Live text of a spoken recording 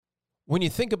When you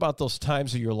think about those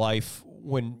times of your life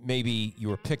when maybe you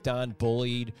were picked on,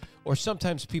 bullied, or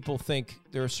sometimes people think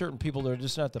there are certain people that are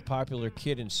just not the popular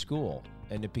kid in school,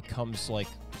 and it becomes like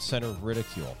center of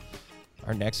ridicule.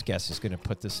 Our next guest is going to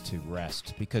put this to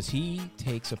rest because he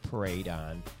takes a parade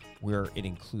on where it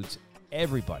includes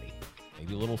everybody,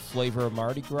 maybe a little flavor of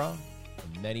Mardi Gras,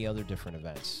 and many other different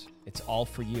events. It's all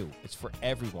for you. It's for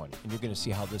everyone. And you're going to see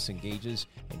how this engages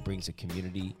and brings a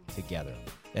community together.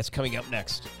 That's coming up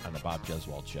next on The Bob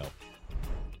Jeswald Show.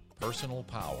 Personal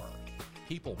power,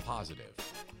 people positive,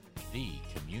 the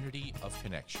community of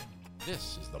connection.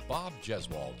 This is The Bob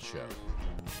Jeswald Show.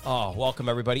 Oh, welcome,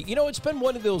 everybody. You know, it's been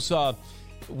one of those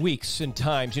weeks and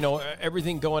times, you know,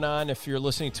 everything going on. If you're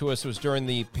listening to us, it was during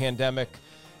the pandemic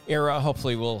era.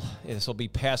 Hopefully this will be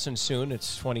passing soon.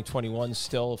 It's 2021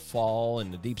 still, fall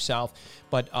in the Deep South.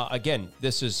 But again,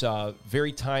 this is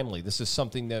very timely. This is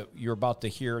something that you're about to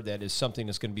hear that is something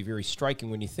that's going to be very striking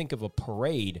when you think of a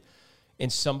parade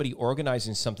and somebody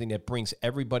organizing something that brings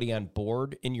everybody on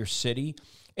board in your city,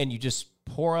 and you just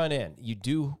pour on in. You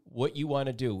do what you want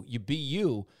to do. You be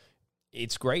you.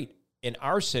 It's great. In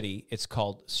our city, it's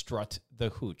called Strut the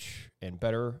Hooch. And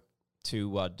better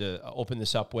to open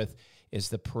this up with is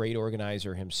the parade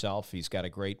organizer himself. He's got a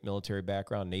great military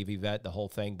background, Navy vet, the whole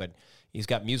thing, but he's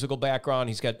got musical background.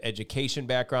 He's got education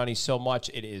background. He's so much.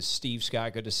 It is Steve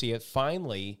Scott. Good to see it.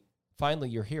 Finally,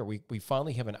 you're here. We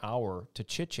finally have an hour to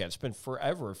chit-chat. It's been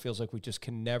forever. It feels like we just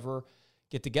can never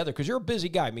get together because you're a busy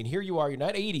guy. I mean, here you are. You're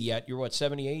not 80 yet. You're what,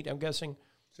 78, I'm guessing?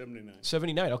 79.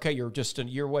 79. Okay, you're just a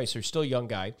year away, so you're still a young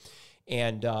guy.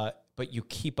 And but you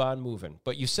keep on moving.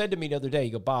 But you said to me the other day,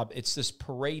 you go, Bob, it's this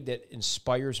parade that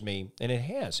inspires me, and it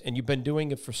has. And you've been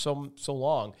doing it for so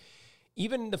long.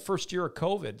 Even the first year of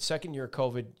COVID, second year of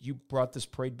COVID, you brought this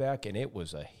parade back, and it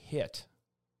was a hit.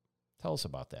 Tell us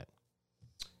about that.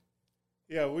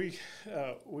 Yeah, we've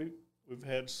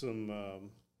had some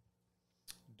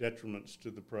detriments to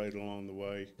the parade along the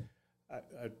way.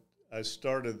 I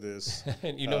started this.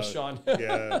 And you know Sean.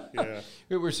 Yeah.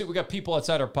 We got people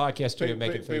outside our podcast studio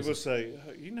making faces. People say,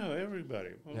 you know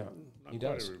everybody. Well, yeah, not he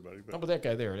quite does. everybody. How about that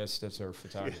guy there? That's our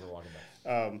photographer walking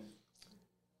by.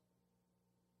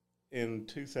 In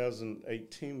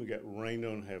 2018, we got rained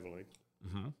on heavily.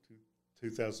 Mm-hmm.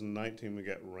 2019, we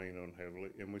got rained on heavily,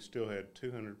 and we still had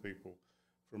 200 people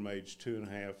from age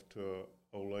 2.5 to an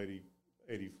old lady,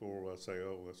 84. Well, I say,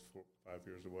 that's 5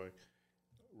 years away,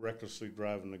 recklessly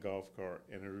driving the golf cart,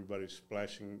 and everybody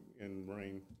splashing in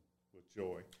rain with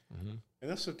joy. Mm-hmm. And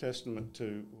that's a testament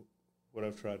to what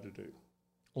I've tried to do.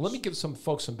 Well, let me give some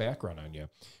folks some background on you.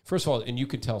 First of all, and you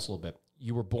could tell us a little bit,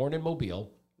 you were born in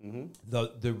Mobile, mm-hmm.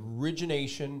 the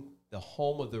origination, the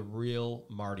home of the real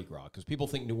Mardi Gras, because people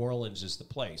think New Orleans is the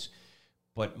place,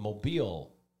 but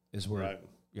Mobile is where. Right.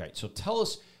 Right. So tell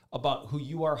us about who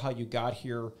you are, how you got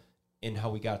here, and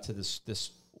how we got to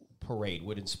this parade.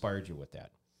 What inspired you with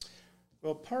that?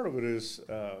 Well, part of it is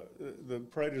the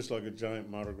parade is like a giant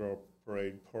Mardi Gras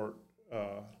parade, part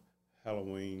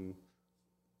Halloween,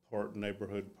 part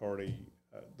neighborhood party.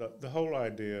 The whole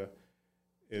idea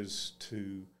is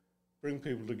to bring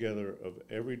people together of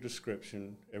every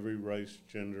description, every race,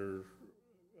 gender,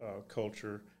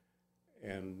 culture,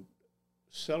 and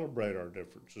celebrate our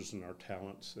differences and our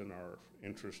talents and our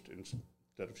interest instead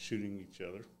of shooting each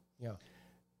other. Yeah.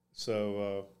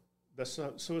 So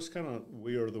so it's kind of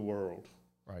we are the world.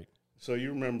 Right. So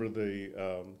you remember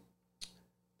the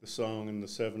song in the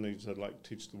 70s, I'd like to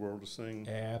teach the world to sing?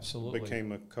 Absolutely.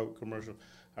 Became a Coke commercial.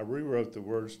 I rewrote the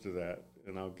words to that,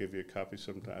 and I'll give you a copy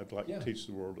sometime. I'd like to teach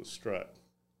the world to strut.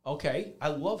 Okay, I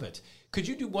love it. Could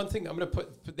you do one thing? I'm going to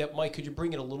put that mic. Could you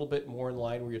bring it a little bit more in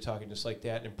line where you're talking just like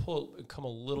that, and come a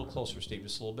little closer, Steve,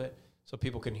 just a little bit, so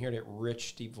people can hear that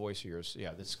rich, deep voice of yours.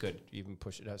 Yeah, that's good. Even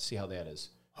push it out. See how that is.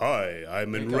 Hi,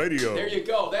 I'm in radio. There you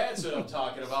go. That's what I'm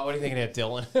talking about. What do you think of that,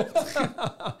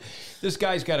 Dylan? This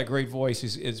guy's got a great voice.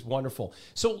 He's wonderful.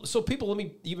 So people, let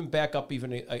me even back up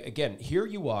even again. Here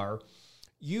you are.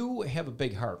 You have a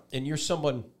big heart, and you're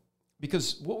someone.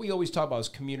 Because what we always talk about is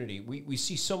community. We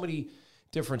see so many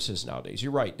differences nowadays.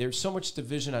 You're right. There's so much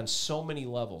division on so many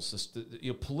levels.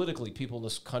 Politically, people in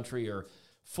this country are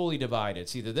fully divided.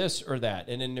 It's either this or that.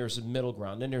 And then there's a middle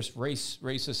ground. Then there's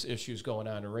racist issues going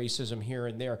on and racism here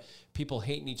and there. People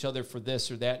hating each other for this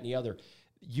or that and the other.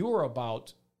 You're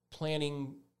about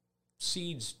planting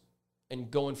seeds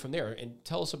and going from there. And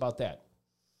tell us about that.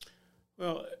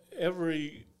 Well,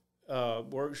 every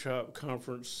workshop,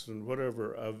 conference, and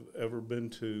whatever I've ever been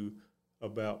to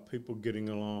about people getting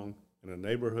along in a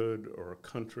neighborhood or a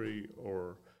country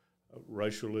or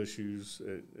racial issues,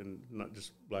 and not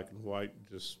just black and white,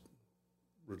 just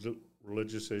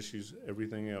religious issues,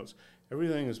 everything else.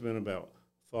 Everything has been about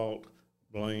fault,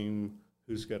 blame,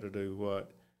 who's got to do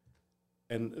what.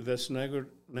 And that's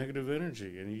negative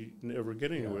energy, and you never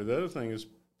get anywhere. Yeah. The other thing is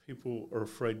people are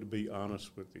afraid to be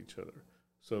honest with each other.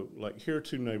 So, like, here are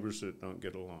two neighbors that don't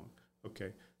get along.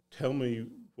 Okay, tell me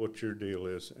what your deal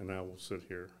is, and I will sit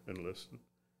here and listen.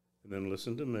 And then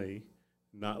listen to me,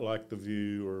 not like The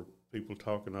View or people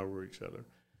talking over each other.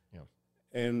 Yeah.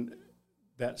 And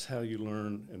that's how you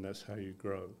learn, and that's how you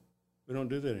grow. We don't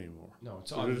do that anymore. No,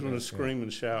 it's we just want to yeah. scream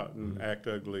and shout and act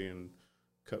ugly and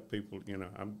cut people. You know,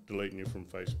 I'm deleting you from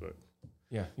Facebook.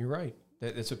 Yeah, you're right.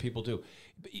 That's what people do.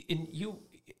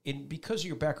 Because of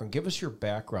your background, give us your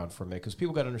background for a minute, because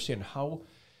people got to understand, how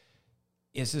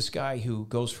is this guy who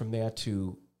goes from that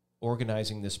to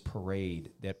organizing this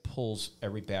parade that pulls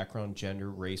every background,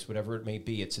 gender, race, whatever it may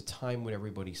be. It's a time when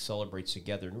everybody celebrates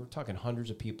together. And we're talking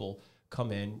hundreds of people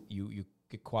come in. You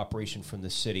get cooperation from the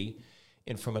city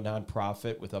and from a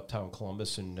nonprofit with Uptown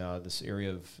Columbus and this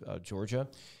area of Georgia.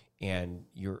 And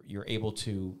you're able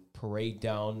to parade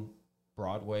down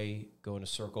Broadway, go in a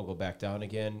circle, go back down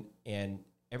again. And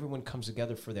everyone comes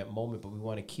together for that moment, but we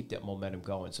want to keep that momentum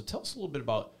going. So tell us a little bit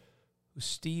about who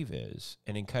Steve is,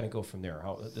 and then kind of go from there.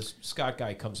 How this Scott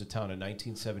guy comes to town in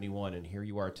 1971, and here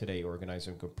you are today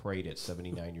organizing a parade at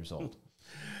 79 years old.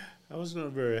 I was not a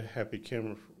very happy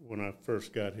camper when I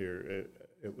first got here.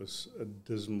 It was a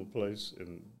dismal place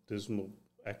and dismal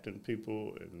acting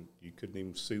people, and you couldn't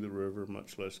even see the river,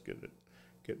 much less get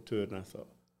to it. And I thought,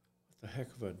 what the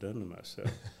heck have I done to myself?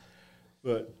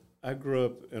 But I grew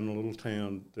up in a little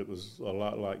town that was a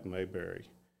lot like Mayberry.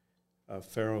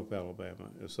 Fairhope, Alabama.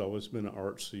 It's always been an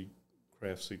artsy,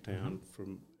 craftsy town.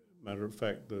 From matter of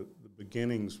fact, the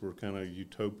beginnings were kind of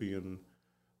utopian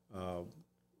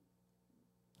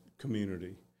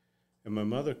community. And my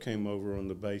mother came over on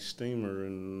the Bay Steamer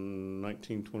in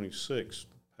 1926,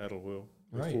 paddle wheel,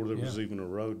 before there was even a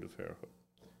road to Fairhope.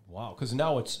 Wow, because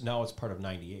now it's part of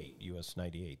 98, US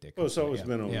 98. Well, it's always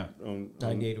been on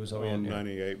 98 was on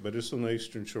 98, but it's on the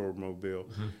Eastern Shore of Mobile.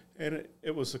 And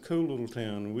it was a cool little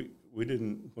town. We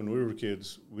didn't, when we were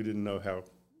kids, we didn't know how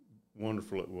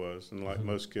wonderful it was. And like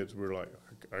most kids, we were like,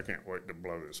 I can't wait to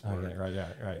blow this party.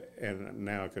 Right. And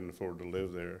now I can afford to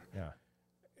live there. Yeah.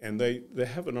 And they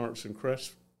have an arts and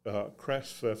crafts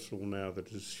festival now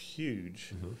that is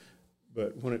huge.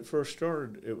 But when it first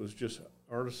started, it was just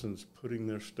artisans putting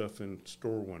their stuff in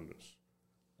store windows,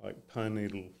 like pine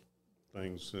needle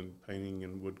things and painting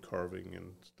and wood carving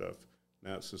and stuff.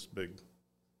 Now it's this big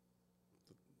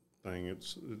thing. It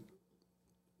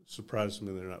surprises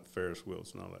me they're not Ferris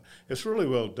wheels and all that. It's really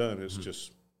well done. It's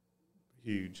just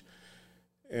huge.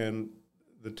 And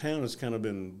the town has kind of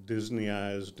been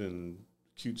Disneyized and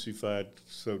cutesy-fied,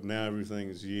 so now everything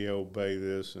is obey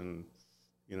this. And,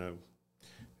 you know,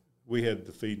 we had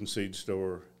the feed and seed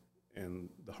store and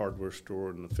the hardware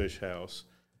store and the fish house.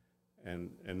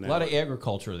 And now a lot of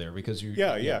agriculture there because you.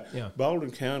 Yeah.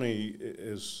 Baldwin County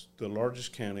is the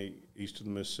largest county east of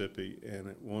the Mississippi, and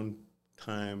at one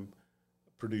time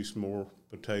produced more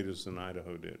potatoes than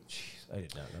Idaho did. Jeez, I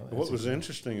did not know that. What was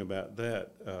interesting about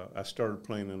that, I started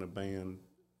playing in a band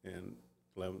in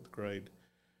 11th grade.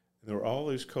 And there were all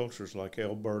these cultures like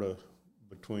Alberta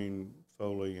between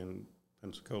Foley and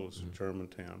Pensacola,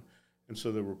 Germantown. And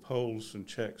so there were Poles and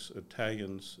Czechs,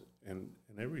 Italians, and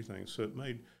everything. So it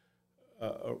made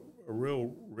a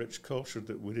real rich culture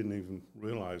that we didn't even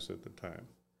realize at the time.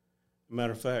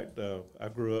 Matter of fact, I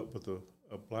grew up with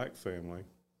a black family,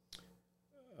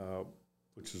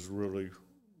 which is really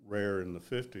rare in the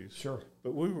 50s. Sure.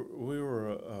 But we were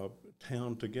a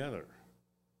town together.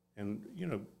 And, you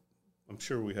know, I'm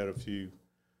sure we had a few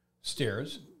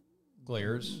stares,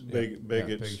 glares,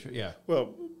 bigots. Yeah.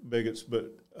 Well, bigots,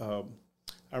 but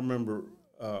I remember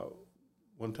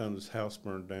one time this house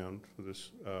burned down for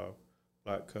this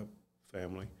Black Cup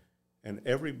family, and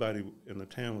everybody in the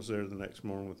town was there the next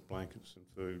morning with blankets and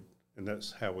food, and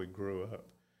that's how we grew up.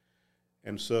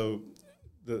 And so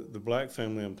the black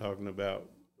family I'm talking about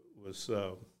was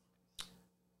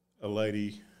a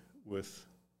lady with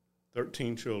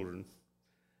 13 children,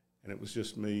 and it was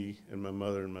just me and my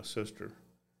mother and my sister.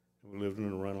 And we lived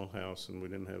in a rental house, and we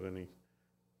didn't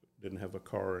have a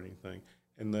car or anything.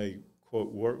 And they,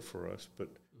 quote, worked for us, but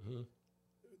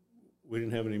we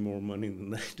didn't have any more money than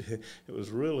they did. It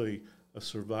was really a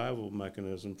survival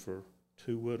mechanism for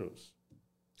two widows.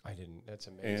 I didn't. That's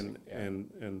amazing.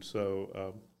 And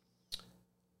so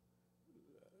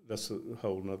that's a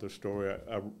whole nother story.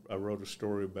 I wrote a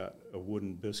story about a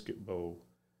wooden biscuit bowl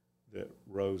that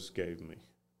Rose gave me.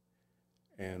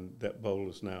 And that bowl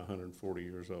is now 140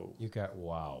 years old. You got,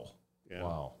 wow. Yeah.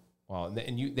 Wow. Wow,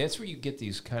 and that's where you get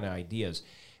these kind of ideas.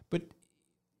 But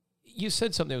you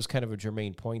said something that was kind of a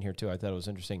germane point here, too. I thought it was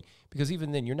interesting. Because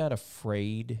even then, you're not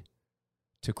afraid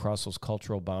to cross those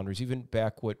cultural boundaries, even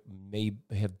back what may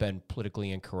have been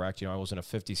politically incorrect. I wasn't a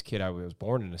 50s kid. I was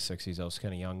born in the 60s. I was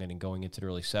kind of young and going into the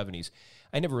early 70s.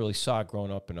 I never really saw it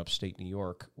growing up in upstate New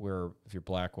York, where if you're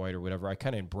black, white, or whatever, I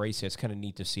kind of embrace it. It's kind of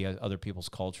neat to see other people's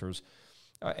cultures.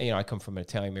 I come from an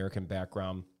Italian-American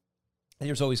background.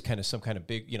 There's always kind of some kind of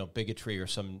bigotry or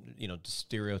some,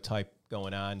 stereotype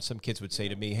going on. Some kids would say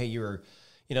to me, hey,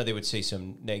 they would say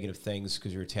some negative things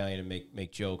because you're Italian and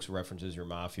make jokes, references, you're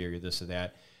mafia, you're this or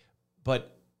that.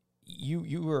 But you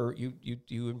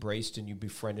embraced and you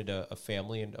befriended a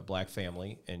family, and a black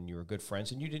family, and you were good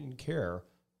friends, and you didn't care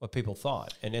what people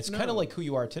thought. And it's kind of like who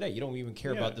you are today. You don't even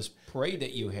care about this parade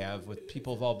that you have with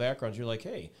people of all backgrounds. You're like,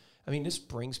 hey, this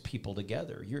brings people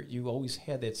together. You always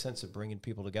had that sense of bringing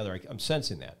people together. I'm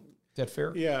sensing that. Is that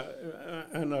fair? Yeah,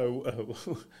 I know.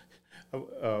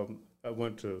 I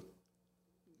went to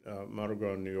Mardi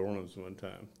Gras in New Orleans one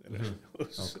time. And it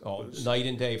was night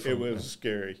and day. It was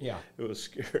scary. Yeah. It was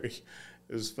scary.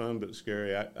 It was fun but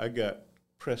scary. I got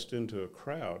pressed into a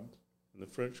crowd in the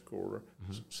French Quarter,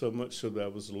 so much so that I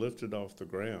was lifted off the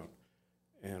ground.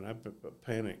 And I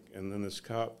panicked. And then this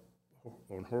cop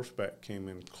on horseback came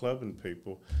in clubbing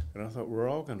people, and I thought, we're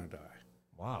all going to die.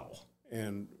 Wow.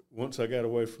 And once I got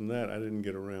away from that, I didn't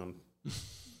get around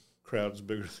crowds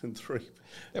bigger than three.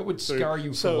 That would scar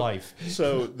you for life.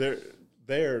 So the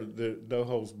no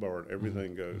holds barred,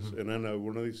 everything goes. And I know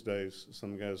one of these days,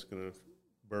 some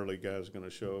burly guy's going to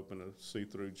show up in a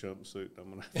see-through jumpsuit. I'm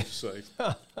going to have to say,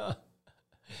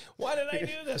 why did I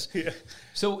do this? Yeah.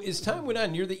 So as time went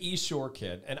on, you're the East Shore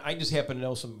kid, and I just happen to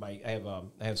know I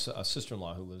have a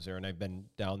sister-in-law who lives there, and I've been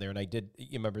down there, and you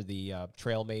remember the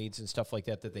trail maids and stuff like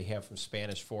that they have from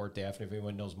Spanish Fort, Daphne, if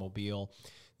anyone knows Mobile,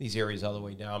 these areas all the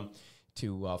way down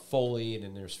to Foley, and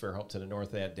then there's Fairhope to the north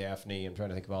of that, Daphne. I'm trying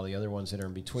to think of all the other ones that are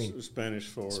in between. Spanish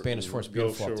Fort's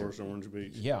beautiful. Gulf Shores, Orange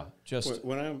Beach. Yeah, just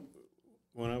when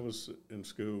I was in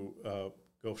school,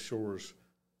 Gulf Shores.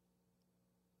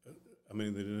 They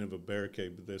didn't have a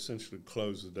barricade, but they essentially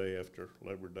closed the day after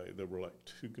Labor Day. There were like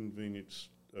two convenience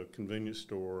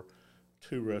store,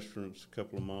 two restaurants, a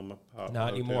couple of mom and pop. Not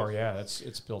hotels. anymore. Yeah,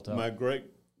 it's built up. My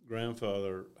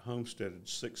great-grandfather homesteaded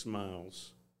 6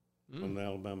 miles on the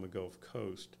Alabama Gulf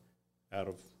Coast out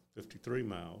of 53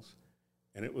 miles,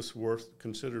 and it was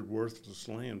considered worthless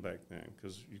land back then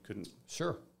because you couldn't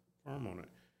farm on it.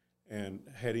 And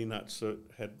had he not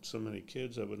had so many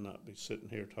kids, I would not be sitting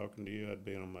here talking to you. I'd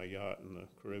be on my yacht in the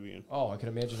Caribbean. Oh, I can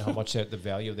imagine how much the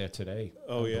value of that today.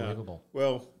 Oh, Unbelievable. Yeah.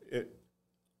 Well,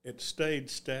 it stayed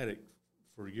static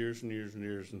for years and years and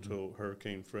years until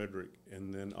Hurricane Frederick,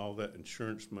 and then all that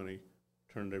insurance money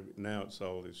now it's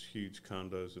all these huge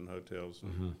condos and hotels,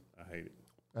 and I hate it.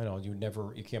 I know,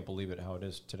 you can't believe it how it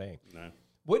is today. No.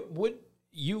 What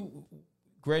you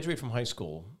graduate from high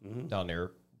school down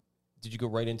there? Did you go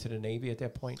right into the Navy at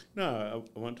that point? No,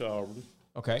 I went to Auburn.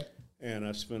 Okay. And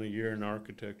I spent a year in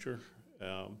architecture.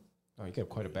 You got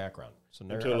quite a background. So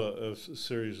until a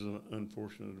series of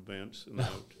unfortunate events, and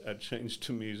I changed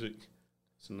to music.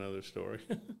 It's another story.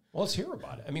 Well, let's hear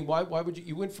about it. Why would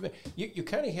you went from you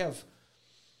kind of have.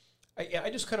 I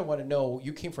just kind of want to know,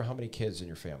 you came from how many kids in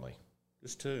your family?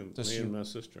 Just two, me and my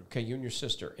sister. Okay, you and your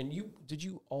sister. And did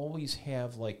you always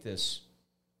have this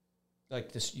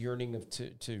yearning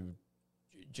to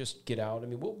just get out?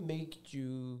 What made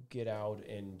you get out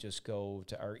and just go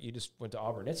to art? You just went to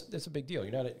Auburn. That's a big deal.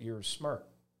 You're smart.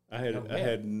 I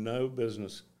had no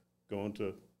business going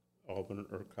to Auburn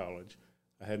or college.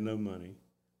 I had no money.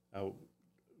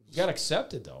 You got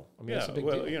accepted though. That's a big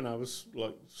deal. I was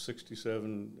like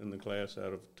 67 in the class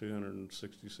out of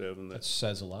 267 that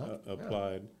says a lot.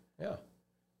 Applied. Yeah.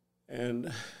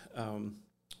 And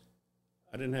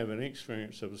I didn't have any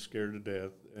experience. I was scared to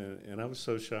death, and I was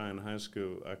so shy in high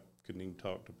school I couldn't even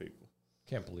talk to people.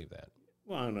 Can't believe that.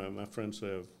 Well, I know my friends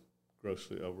say I've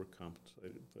grossly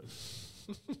overcompensated, but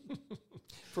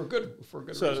for good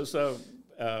reason. So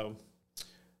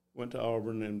went to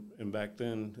Auburn, and back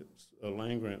then it was a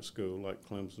land grant school like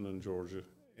Clemson in Georgia,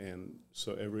 and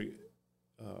so every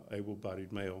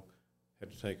able-bodied male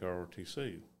had to take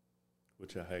ROTC,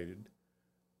 which I hated.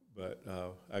 But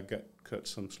I got cut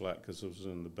some slack because I was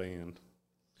in the band.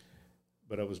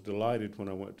 But I was delighted when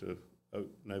I went to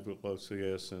Naval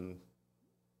OCS in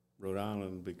Rhode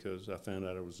Island because I found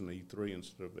out I was an E3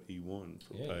 instead of an E1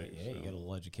 for pay. Yeah, you got a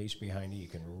little education behind you. You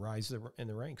can rise in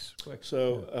the ranks quick.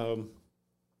 So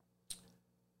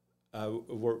I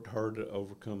worked hard to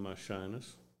overcome my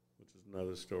shyness, which is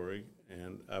another story.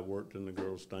 And I worked in the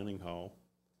girls' dining hall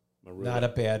real, not a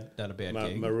bad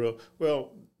gig. my real,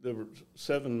 well, there were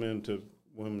 7 men to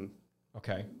women,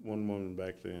 Okay. 1 woman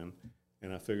back then,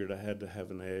 and I figured I had to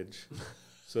have an edge.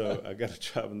 So I got a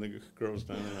job in the girls'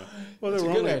 dining hall. Well,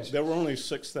 there were only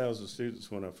 6,000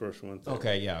 students when I first went there.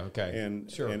 Okay, yeah, okay.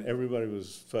 And sure. and everybody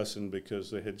was fussing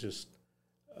because they had just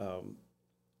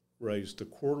raised the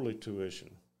quarterly tuition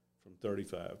from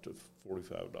 $35 to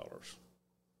 $45.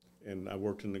 And I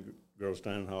worked in the girls'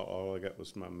 dining hall. All I got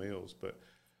was my meals. But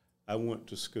I went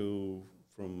to school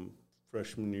from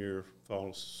freshman year,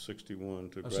 fall '61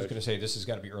 to I was just going to say, this has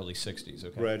got to be early 60s,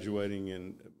 okay? graduating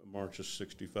in March of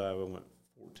 '65. I went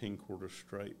 14 quarters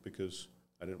straight because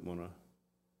I didn't want to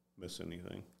miss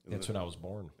anything. That's when I was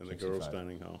born. In the girls'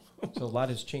 dining hall. So a lot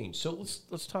has changed. So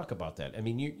let's talk about that. I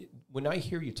mean, when I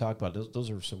hear you talk about it, those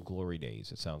are some glory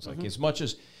days, it sounds like. As much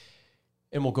as,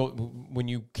 and we'll go, when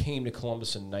you came to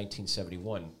Columbus in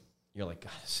 1971, you're like,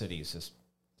 God, the city just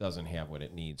doesn't have what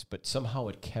it needs. But somehow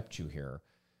it kept you here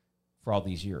for all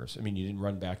these years. I mean, you didn't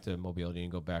run back to Mobile, you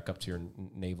didn't go back up to your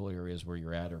naval areas where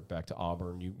you're at or back to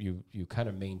Auburn. You kind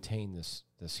of maintain this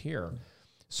here.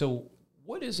 So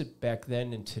what is it back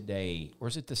then and today, or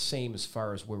is it the same as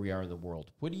far as where we are in the world?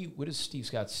 What does Steve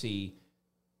Scott see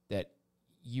that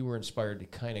you were inspired to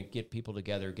kind of get people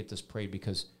together, get this parade?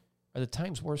 Because are the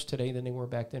times worse today than they were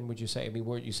back then, would you say? I mean,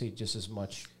 weren't you say just as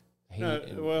much hate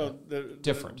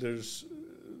different? There's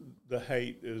the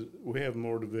hate is, we have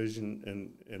more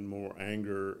division and more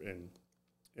anger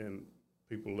and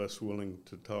people less willing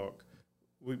to talk.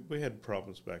 We had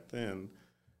problems back then,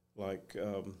 like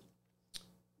the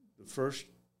first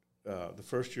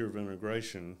year of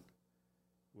integration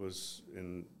was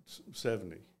in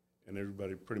 '70, and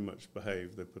everybody pretty much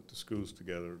behaved. They put the schools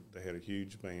together. They had a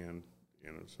huge band,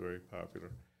 and it was very popular.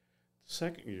 The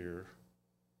second year,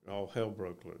 all hell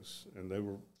broke loose, and they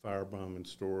were firebombing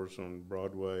stores on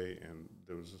Broadway, and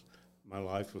my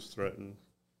life was threatened.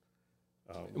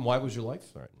 And why was your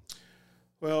life threatened?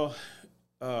 Well,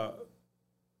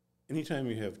 anytime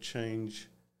you have change,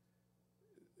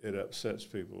 it upsets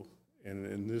people. And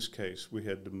in this case, we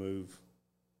had to move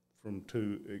from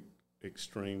 2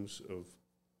 extremes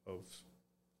of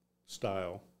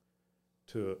style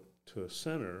to a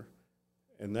center,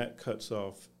 and that cuts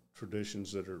off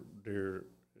traditions that are dear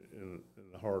in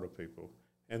the heart of people,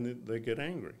 and they get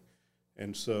angry.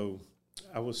 And so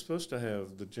I was supposed to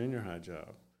have the junior high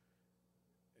job,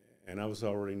 and I was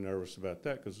already nervous about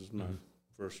that because it was my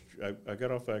first. I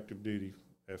got off active duty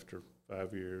after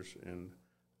 5 years, and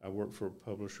I worked for a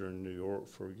publisher in New York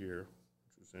for a year,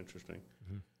 which was interesting.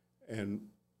 And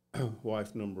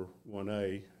wife number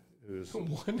 1A, who's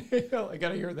 1A, I got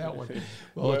to hear that one.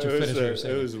 Well, it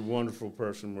was a wonderful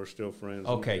person. We're still friends.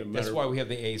 Okay, that's why we have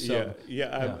the A sub.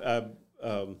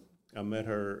 I met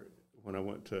her when I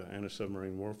went to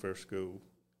Anti-Submarine Warfare School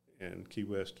in Key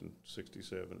West in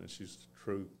 '67, and she's a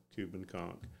true Cuban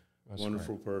conch.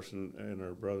 Wonderful person, and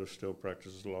her brother still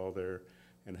practices law there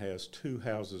and has 2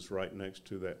 houses right next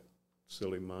to that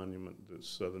silly monument, the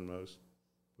southernmost,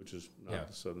 which is not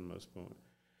the southernmost point.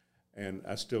 And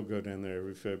I still go down there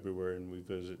every February, and we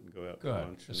visit and go out to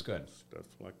lunch. That's and stuff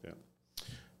like that.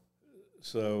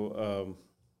 So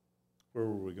where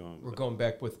were we going? We're going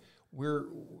back with where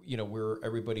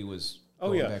everybody was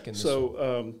going back in this.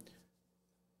 So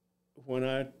when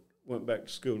I went back to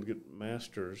school to get a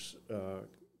master's,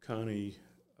 Connie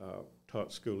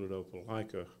taught school at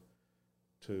Opelika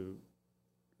to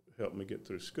help me get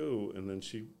through school, and then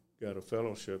she got a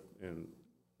fellowship in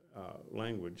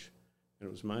language, and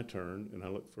it was my turn, and I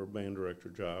looked for a band director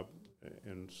job,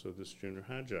 and so this junior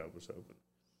high job was open.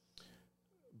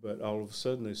 But all of a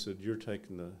sudden they said, "You're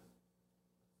taking the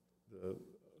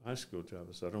high school job."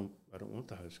 I said, I don't want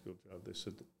the high school job. They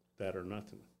said, "That or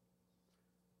nothing."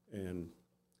 And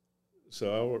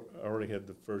so I already had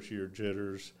the first year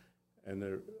jitters,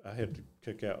 and I had to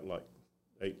kick out like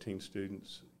 18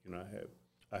 students.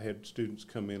 I had students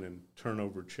come in and turn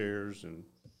over chairs. And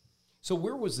so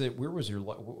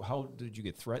how did you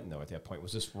get threatened though at that point?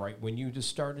 Was this right when you just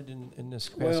started in this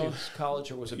capacity of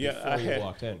college, or was it before you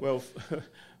walked in? Well,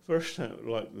 first time,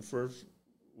 like the first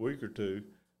week or two,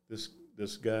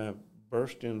 this guy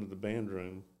burst into the band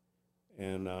room,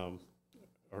 and are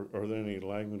there any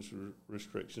language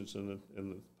restrictions in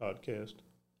the podcast?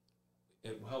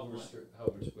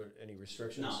 Any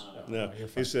restrictions? No.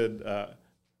 He said,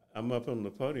 "I'm up on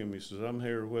the podium." He says, "I'm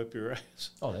here to whip your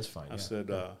ass." Oh, that's fine. I said,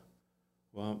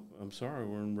 "Well, I'm sorry,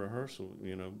 we're in rehearsal.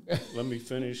 Let me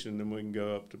finish, and then we can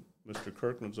go up to Mr.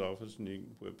 Kirkland's office, and you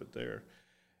can whip it there."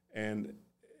 And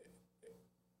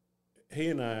he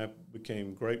and I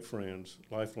became great friends,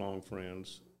 lifelong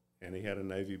friends, and he had a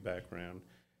Navy background.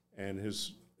 And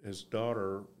his his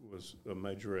daughter was a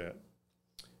majorette,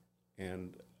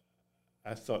 and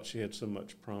I thought she had so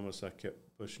much promise. I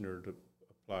kept pushing her to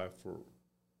apply for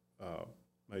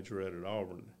majorette at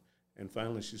Auburn, and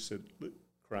finally she said,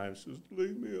 crying, she says,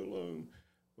 "Leave me alone."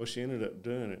 Well, she ended up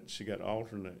doing it. She got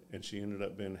alternate, and she ended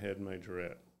up being head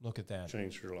majorette. Look at that.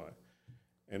 Changed her life.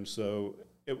 And so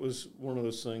it was one of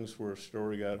those things where a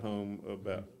story got home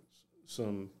about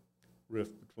some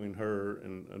rift between her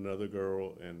and another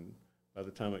girl, and by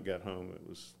the time it got home, it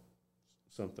was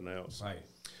something else. Right.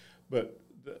 But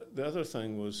the other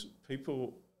thing was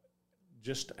people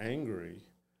just angry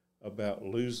about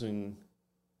losing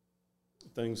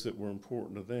things that were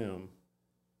important to them.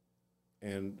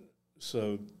 And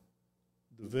so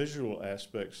the visual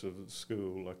aspects of the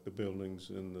school, like the buildings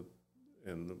and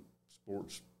the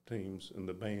sports teams and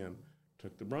the band,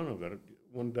 took the brunt of it.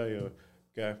 One day a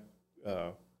guy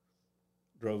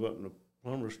drove up in a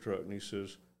plumber's truck, and he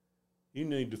says, "You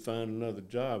need to find another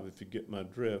job if you get my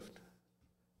drift."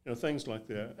 You know, things like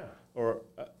that. Yeah. Or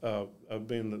I'd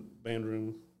be in the band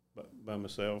room by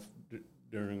myself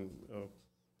during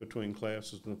between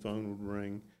classes, and the phone would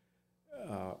ring,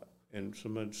 and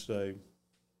somebody'd say,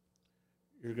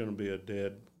 "You're going to be a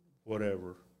dead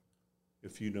whatever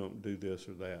if you don't do this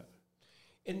or that."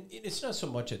 And it's not so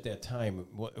much at that time.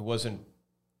 It wasn't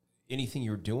anything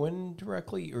you were doing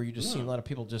directly, or you just seen a lot of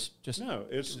people just No,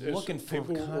 it's looking for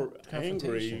people were angry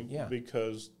confrontation. Yeah.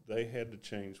 because they had to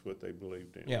change what they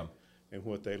believed in, Yeah. and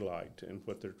what they liked, and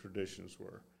what their traditions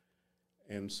were.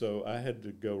 And so I had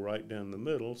to go right down the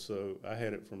middle, so I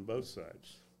had it from both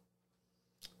sides.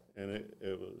 And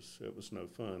it was no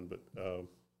fun. But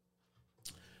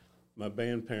my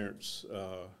band parents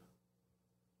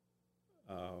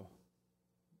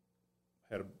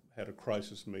had a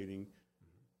crisis meeting,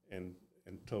 and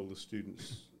told the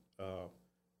students,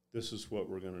 this is what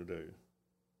we're going to do.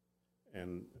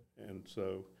 And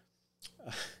so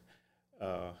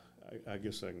I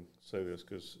guess I can say this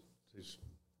because he's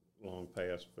long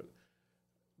past, but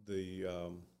the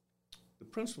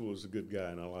principal was a good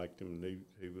guy, and I liked him, and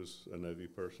he was a Navy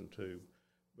person too.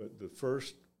 But the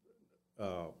first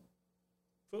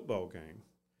football game,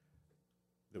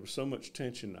 there was so much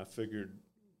tension, I figured,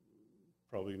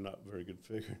 probably not very good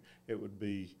figure, it would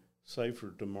be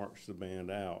safer to march the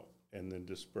band out and then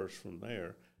disperse from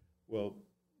there. Well,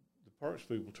 the Parks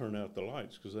people turned out the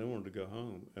lights because they wanted to go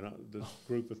home. And this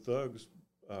group of thugs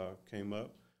came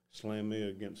up, slammed me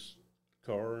against the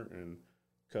car, and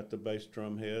cut the bass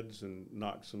drum heads and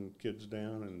knocked some kids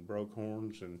down and broke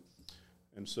horns.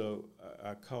 And so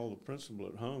I called the principal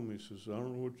at home. He says, "I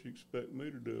don't know what you expect me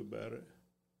to do about it."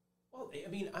 Well, I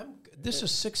mean, this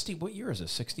is 60. What year is it?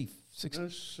 60? No,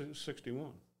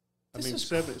 61. This I mean, is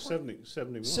 71.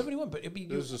 71, but it'd be.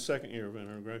 This is the second year of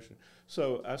integration.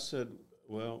 So I said,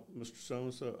 "Well, Mr.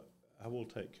 So-and-so, I will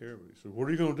take care of it." He said, "What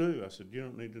are you going to do?" I said, "You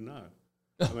don't need to know."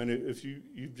 I mean, if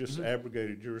you've just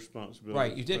abrogated your responsibility.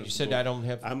 Right, you did. You said, "I don't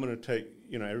have." I'm going to take,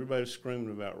 everybody's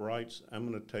screaming about rights. I'm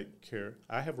going to take care.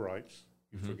 I have rights.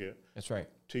 You forget. That's right.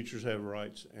 Teachers have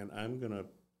rights, and I'm going to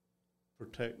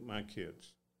protect my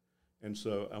kids. And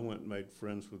so I went and made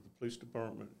friends with the police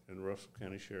department and Russell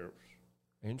County Sheriff's.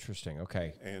 Interesting.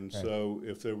 Okay. And so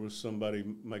if there was somebody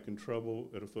making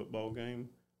trouble at a football game,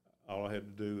 all I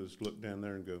had to do is look down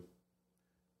there and go,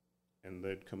 and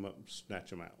they'd come up and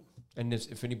snatch them out. And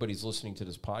if anybody's listening to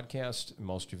this podcast,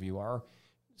 most of you are,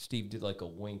 Steve did like a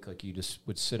wink, like you just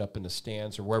would sit up in the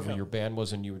stands or wherever your band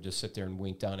was, and you would just sit there and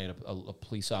wink down at a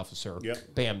police officer.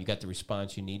 Yep. Bam, you got the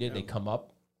response you needed. Yep. They come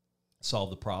up,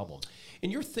 solve the problem.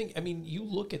 And you're thinking, I mean, you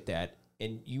look at that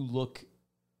and you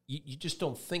just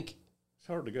don't think. It's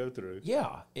hard to go through.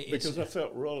 Yeah. Because I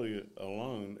felt really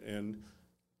alone. And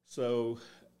so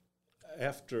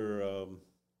after a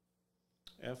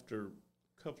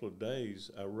couple of days,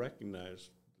 I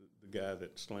recognized the guy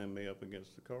that slammed me up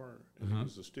against the car, and he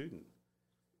was a student.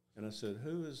 And I said,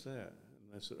 "Who is that?"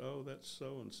 And they said, "Oh, that's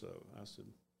so-and-so." I said,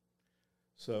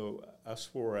 so I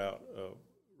swore out a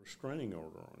restraining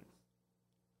order on him.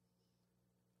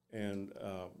 And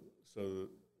so the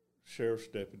sheriff's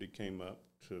deputy came up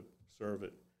to serve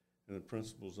it in the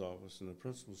principal's office, and the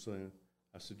principal saying,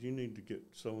 I said, "You need to get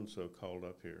so-and-so called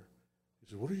up here." He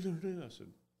said, "What are you going to do?" I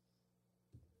said,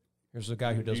 here's a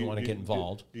guy who doesn't want to get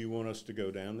involved. Do you want us to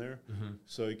go down there?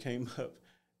 So he came up,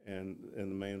 and the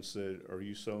man said, "Are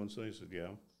you so-and-so?" He said,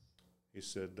 "Yeah." He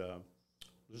said,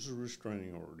 "This is a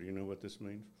restraining order. Do you know what this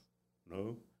means?"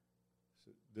 "No."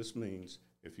 He said, "This means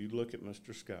if you look at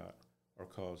Mr. Scott or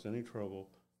cause any trouble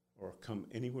or come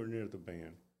anywhere near the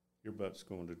band, your butt's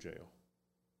going to jail."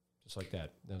 Just like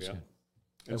that. That's Yeah. good.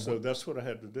 And so that's what I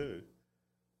had to do,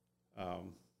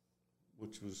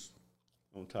 which was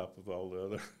on top of all the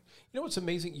other. You know what's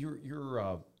amazing? You're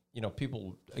you know,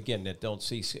 people again that don't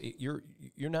see you're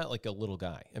not like a little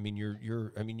guy. I mean,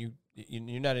 you're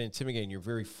not intimidating. You're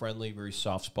very friendly, very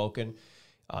soft spoken.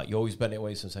 You always been that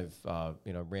way since I've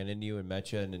you know, ran into you and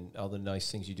met you, and all the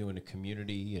nice things you do in the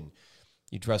community, and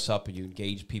you dress up and you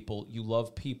engage people. You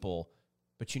love people,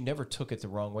 but you never took it the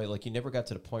wrong way. Like, you never got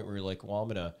to the point where you're like, well, I'm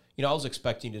gonna, you know, I was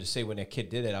expecting you to say when that kid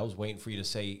did it, I was waiting for you to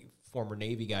say, former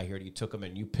Navy guy here, you took him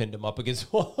and you pinned him up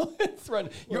against the wall and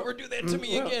threatened, you ever do that to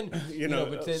me again? You know,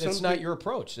 but that's not your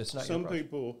approach. That's not your approach. Some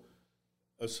people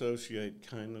associate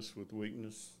kindness with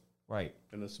weakness. Right.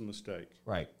 And it's a mistake.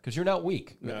 Right. Because you're not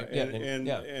weak. No, and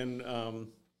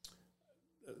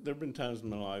there have been times in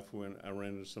my life when I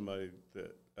ran into somebody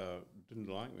that didn't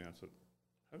like me. I said,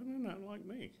 how can they not like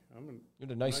me? You're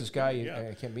the nicest guy.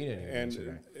 I can't meet anyone.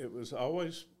 And it was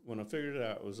always, when I figured it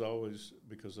out, it was always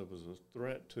because I was a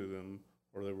threat to them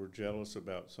or they were jealous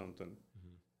about something.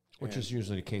 Mm-hmm. Which is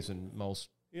usually the case in most.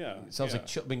 Yeah. It sounds like,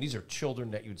 I mean, these are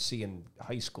children that you'd see in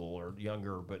high school or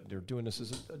younger, but they're doing this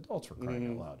as adults, for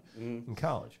crying out loud, in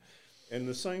college. And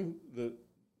the same,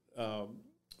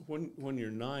 when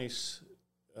you're nice,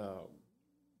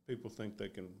 people think they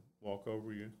can walk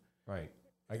over you. Right.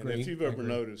 I and agree. if you've ever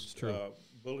noticed,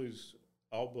 bullies,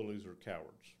 all bullies are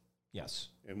cowards. Yes.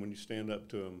 And when you stand up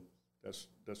to them, that's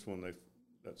when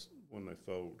they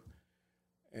fold.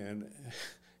 And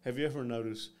have you ever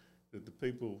noticed that the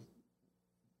people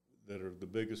that are the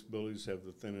biggest bullies have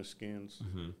the thinnest skins?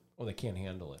 Mm-hmm. Well, they can't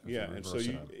handle it. Yeah, and so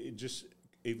it just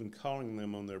even calling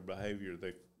them on their behavior,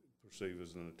 they perceive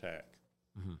as an attack.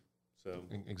 Mm-hmm. So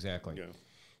exactly. Yeah.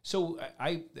 So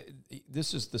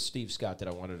this is the Steve Scott that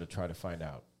I wanted to try to find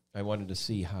out. I wanted to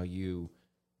see how you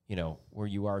know, where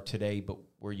you are today, but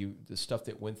where the stuff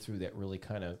that went through that really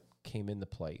kind of came into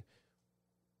play.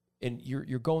 And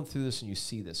you're going through this and you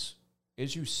see this.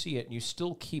 As you see it, and you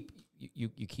still keep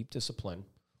you keep discipline.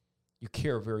 You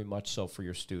care very much so for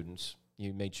your students.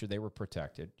 You made sure they were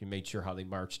protected. You made sure how they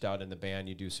marched out in the band.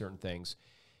 You do certain things.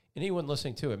 And anyone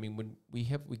listening to, I mean, when we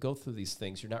go through these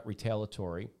things, you're not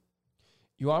retaliatory.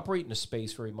 You operate in a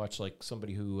space very much like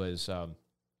somebody who is,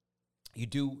 you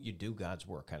do God's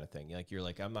work kind of thing. You're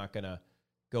like, I'm not going to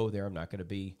go there. I'm not going to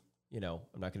be, I'm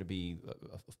not going to be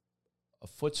a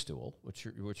footstool, which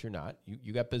you're not.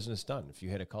 You got business done. If you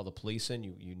had to call the police in,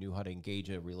 you knew how to engage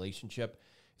a relationship.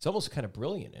 It's almost kind of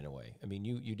brilliant in a way. I mean,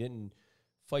 you didn't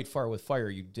fight fire with fire.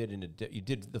 You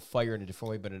did the fire in a different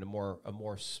way, but in a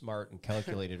more smart and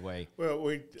calculated way. Well,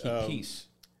 we keep peace.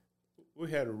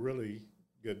 We had a really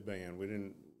good band. We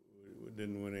didn't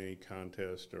win any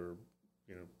contest or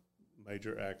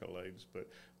major accolades, but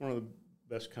one of the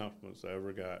best compliments I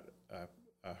ever got,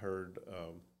 I heard.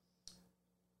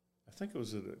 I think it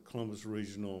was at a Columbus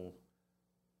Regional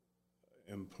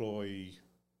employee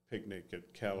picnic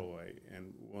at Callaway,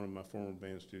 and one of my former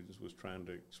band students was trying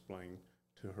to explain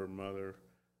to her mother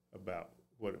about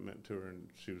what it meant to her, and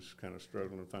she was kind of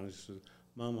struggling. And finally, she said,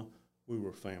 "Mama, we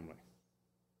were family."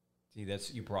 See,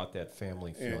 you brought that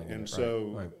family feeling. And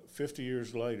so, 50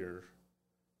 years later,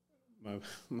 my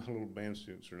little band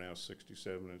students are now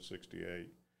 67 and 68,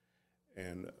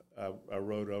 and I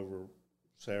rode over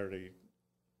Saturday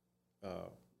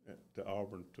to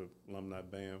Auburn to Alumni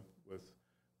Band with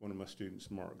one of my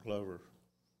students, Mark Glover,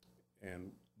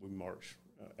 and we marched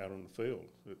out on the field.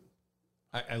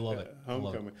 I love it.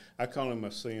 Homecoming. I call him a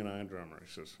CNI drummer. He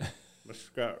says, "Mr.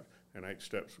 Scott, in 8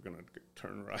 steps, we're going to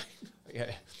turn right."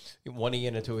 Yeah, 1 E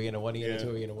and a 2 E and a 1 E and a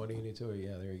 2 E and a 1 E and a 2 E.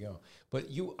 Yeah, there you go. But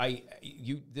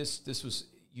this was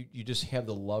you just have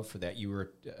the love for that. You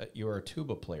were a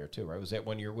tuba player too, right? Was that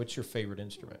one year? What's your favorite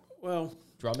instrument? Well,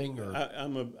 drumming or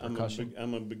percussion?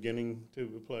 I'm a beginning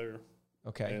tuba player.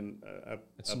 Okay, and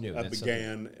it's new. I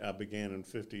began in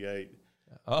 '58.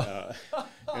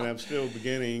 And I'm still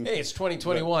beginning. Hey, it's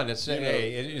 2021. You're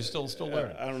still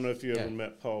learning. I don't know if you ever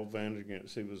met Paul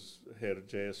Vandergants. He was head of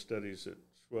jazz studies at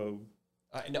Schwab.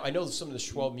 I know some of the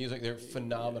Schwab music. They're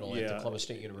phenomenal at the Columbus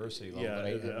State University level.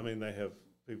 Yeah, I mean, they have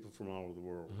people from all over the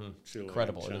world. Chile,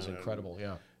 incredible. China, it is incredible,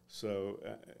 yeah. So,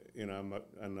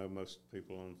 I know most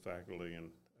people on faculty,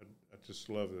 and I just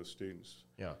love those students.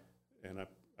 Yeah. And I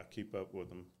keep up with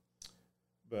them.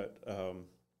 But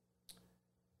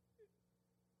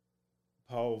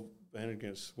Paul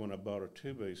Vandergants, when I bought a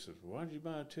tuba, he said, "Why did you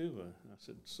buy a tuba?" I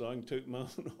said, "So I can toot my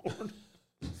own horn."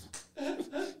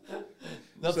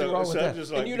 Nothing wrong with that.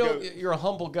 And you're a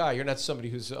humble guy. You're not somebody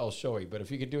who's all showy. But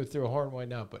if you could do it through a horn, why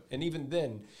not? And even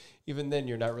then,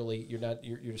 you're not really.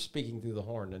 You're speaking through the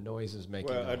horn. The noise is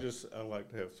making. Well, I like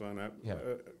to have fun.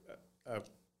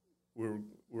 We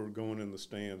were going in the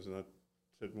stands, and I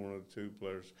said to one of the tuba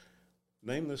players,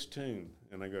 "Name this tune,"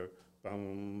 and I go,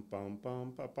 bum bum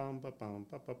bum ba bum ba bum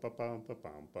ba ba ba bum ba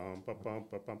bum bum ba bum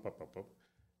ba bum ba bum.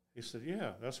 He said,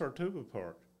 "Yeah, that's our tuba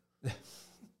part."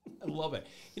 I love it.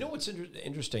 You know what's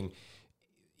interesting?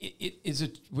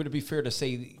 Would it be fair to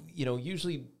say,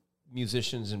 usually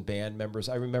musicians and band members,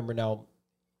 I remember now,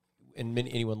 and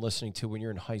anyone listening to, when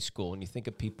you're in high school and you think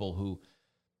of people who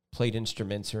played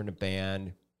instruments or in a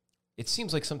band, it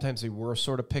seems like sometimes they were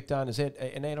sort of picked on.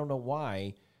 And I don't know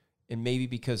why, and maybe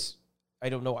because I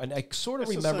don't know. And I sort of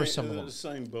remember some of them. The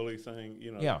same bully thing,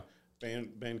 Yeah.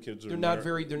 Band kids are they're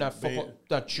not football,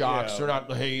 not jocks. Yeah, they're not,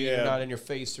 they're not in your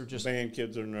face. They're just band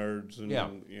kids are nerds, and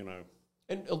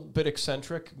and a bit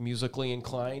eccentric, musically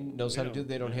inclined, knows how to do it.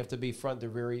 They don't have to be front.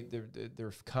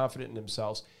 They're confident in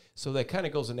themselves. So that kind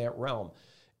of goes in that realm.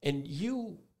 And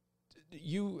you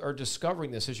are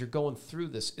discovering this as you're going through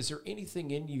this. Is there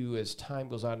anything in you as time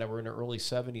goes on? Now we're in the early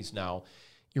 70s now.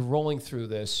 You're rolling through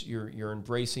this. You're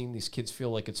embracing. These kids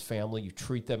feel like it's family. You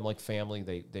treat them like family.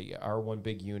 They are one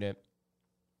big unit.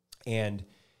 And,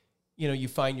 you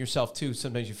find yourself too,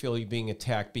 sometimes you feel you're being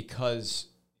attacked because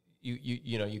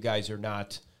you guys are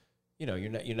not,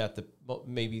 you're not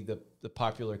maybe the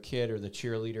popular kid or the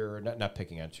cheerleader, or not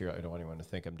picking on cheerleader. I don't want anyone to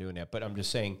think I'm doing that, but I'm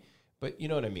just saying, but you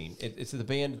know what I mean? It's the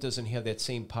band doesn't have that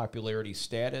same popularity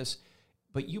status,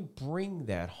 but you bring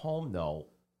that home though,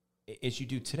 as you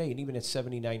do today. And even at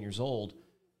 79 years old,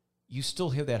 you still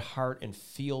have that heart and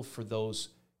feel for those,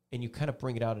 and you kind of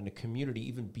bring it out in the community,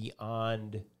 even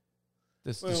beyond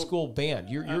the school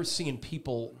band. You're seeing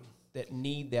people that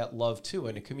need that love too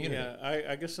in the community. Yeah,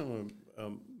 I guess I'm a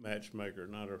matchmaker,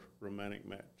 not a romantic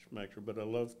matchmaker, but I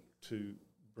love to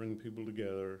bring people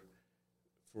together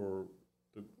for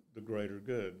the greater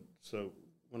good. So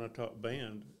when I taught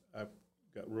band, I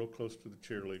got real close to the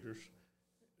cheerleaders,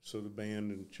 so the band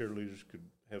and cheerleaders could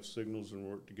have signals and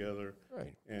work together.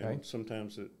 Right. And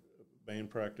sometimes at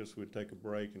band practice, we'd take a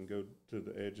break and go to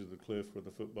the edge of the cliff where the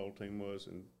football team was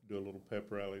and do a little pep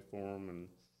rally for them. And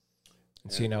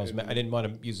see, now I didn't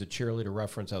want to use a cheerleader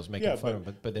reference. I was making fun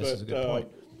of, but this is a good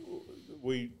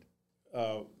point.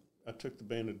 I took the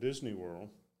band to Disney World,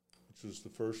 which was the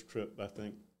first trip I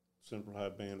think Central High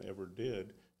Band ever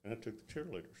did, and I took the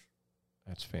cheerleaders.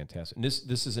 That's fantastic. And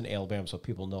this is in Alabama, so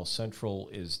people know Central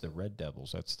is the Red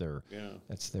Devils. That's their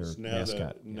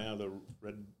mascot. Now the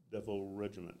Red Devil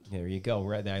Regiment. There you go.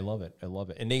 Red. I love it.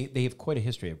 And they have quite a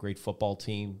history. A great football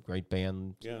team, great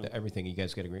band, everything. You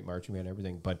guys got a great marching band,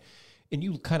 everything. And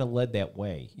you kind of led that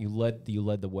way. You led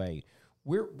the way.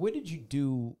 What did you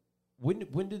do?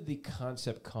 When did the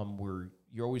concept come where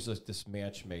you're always like this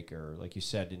matchmaker, like you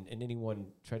said, and anyone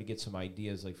try to get some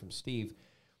ideas like from Steve?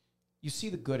 You see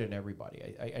the good in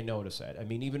everybody. I notice that. I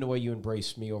mean, even the way you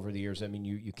embraced me over the years. I mean,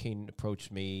 you came approach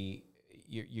me.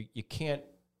 You can't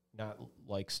not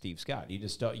like Steve Scott. You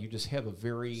just don't. You just have a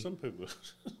very some people.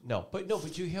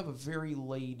 but you have a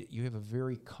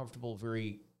very comfortable,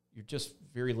 you're just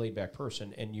very laid back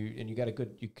person, and you got a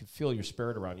good. You can feel your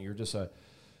spirit around you. You're just a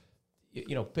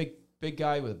big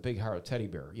guy with a big heart, a teddy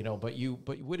bear.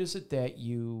 But what is it that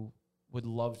you would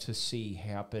love to see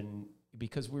happen?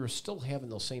 Because we were still having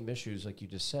those same issues, like you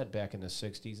just said, back in the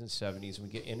 60s and 70s. We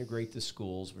integrate the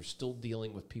schools. We're still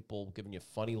dealing with people giving you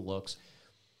funny looks.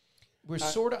 We're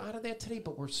sort of out of that today,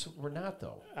 but we're not,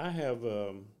 though. I have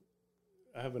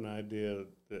an idea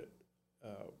that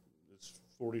it's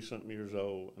 40-something years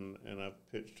old, and I've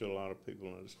pitched to a lot of people,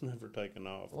 and it's never taken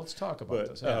off. Well, let's talk about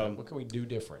this. What can we do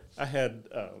different? I had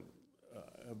a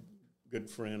good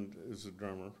friend who's a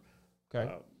drummer.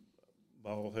 Okay.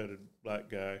 Bald-headed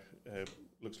black guy,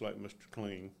 looks like Mr.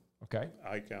 Clean. Okay.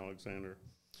 Ike Alexander.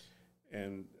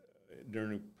 And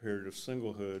during a period of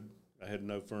singlehood, I had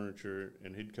no furniture,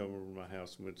 and he'd come over to my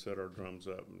house, and we'd set our drums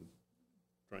up and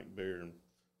drink beer and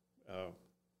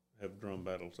have drum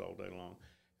battles all day long.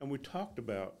 And we talked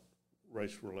about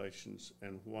race relations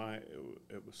and why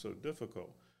it was so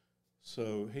difficult.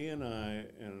 So he and I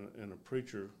and a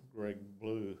preacher, Greg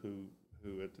Blue,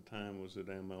 who at the time was at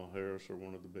M.L. Harris, or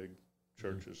one of the big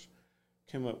churches,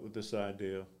 came up with this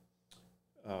idea.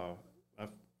 I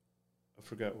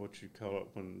forgot what you call it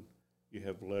when you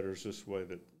have letters this way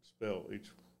that spell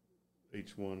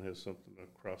each one has something, a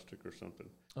acrostic or something.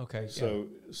 Okay. So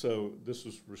this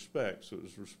was respect. So it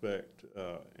was respect,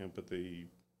 empathy,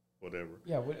 whatever.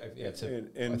 Yeah. It's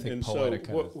I think so poetic.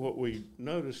 What we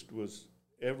noticed was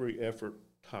every effort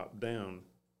top down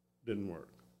didn't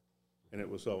work, and it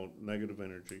was all negative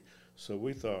energy. So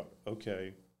we thought,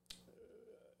 okay.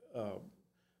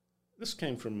 This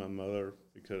came from my mother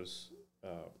because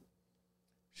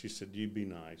she said, "You be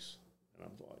nice," and I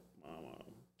was like, "Mama,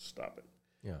 stop it."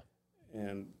 Yeah.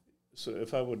 And so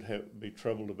if I would be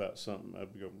troubled about something,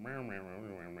 I'd go meow meow meow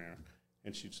meow meow,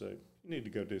 and she'd say, "You need to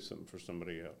go do something for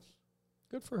somebody else."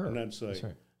 Good for her. And I'd say, That's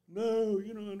right. "No,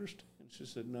 you don't understand." She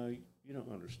said, "No, you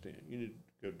don't understand. You need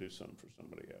to go do something for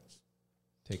somebody else."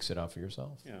 Takes it off of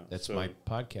yourself. Yeah, That's so- my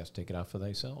podcast. Take it off of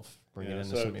thyself. Bring it Yeah, into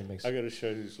so somebody that makes. I got to show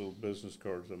you these little business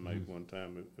cards I made one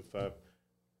time. If I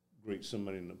greet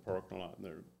somebody in the parking lot and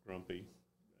they're grumpy,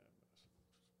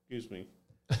 excuse me,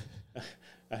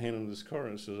 I hand them this card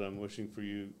and it says, "I'm wishing for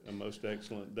you a most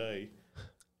excellent day."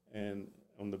 And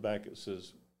on the back it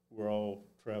says, "We're all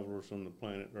travelers on the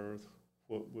planet Earth.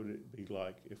 What would it be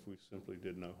like if we simply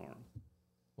did no harm?"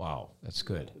 Wow, that's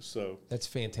good. So That's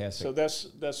fantastic. so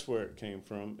that's where it came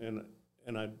from,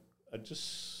 and I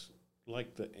just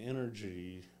like the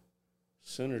energy,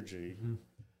 synergy. Mm-hmm.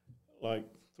 Like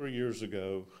 3 years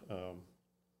ago,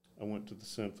 I went to the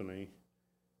symphony,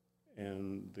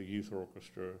 and the youth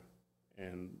orchestra,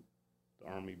 and the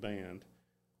Army band.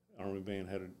 The Army band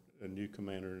had a new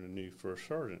commander and a new first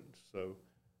sergeant. So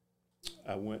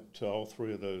I went to all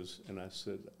three of those, and I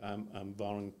said, I'm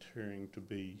volunteering to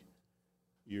be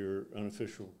your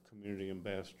unofficial community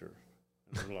ambassador.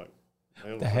 And they're like,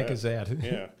 "Hell the heck is that?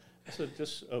 Yeah. I said,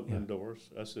 "Just open doors."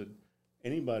 I said,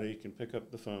 "Anybody can pick up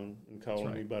the phone and call That's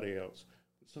right. anybody else.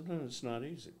 But sometimes it's not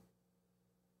easy.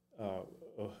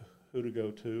 Who to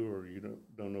go to, or you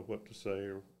don't know what to say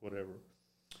or whatever."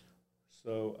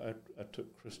 So I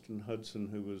took Kristen Hudson,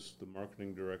 who was the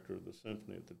marketing director of the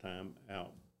symphony at the time,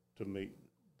 out to meet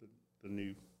the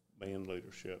new band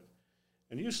leadership.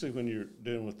 And usually when you're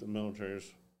dealing with the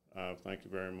militaries, "Thank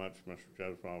you very much, Mr.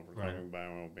 Jeswald, for Right. coming by.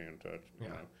 We'll be in touch." You Yeah.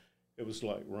 know, it was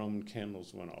like Roman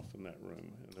candles went off in that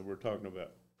room, and they were talking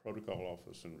about protocol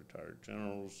office and retired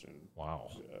generals and Wow.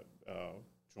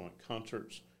 joint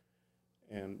concerts.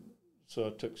 And so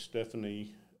I took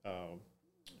Stephanie,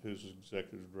 who's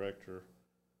executive director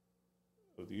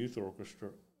of the youth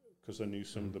orchestra, because I knew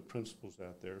some of the principals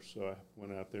out there. So I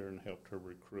went out there and helped her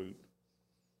recruit,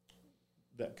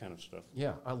 that kind of stuff.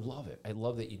 Yeah, I love it. I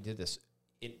love that you did this.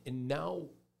 And now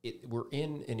we're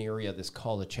in an area that's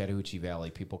called the Chattahoochee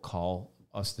Valley. People call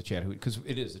us the Chattahoochee, because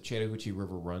it is. The Chattahoochee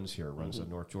River runs here. It runs in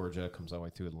North Georgia, comes all the way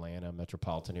through Atlanta,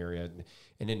 metropolitan area.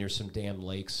 And then there's some dam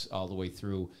lakes all the way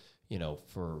through,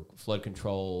 for flood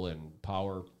control and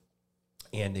power.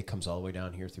 And it comes all the way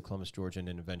down here through Columbus, Georgia, and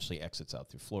then eventually exits out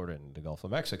through Florida and the Gulf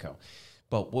of Mexico.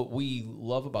 But what we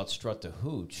love about Strut to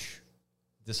Hooch,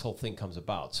 this whole thing comes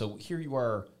about. So here you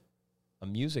are, a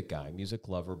music guy, music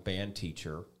lover, band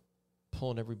teacher,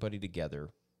 pulling everybody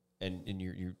together, and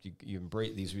you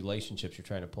embrace these relationships. You're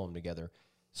trying to pull them together.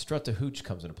 Strut to Hooch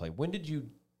comes into play. When did you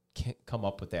come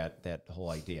up with that whole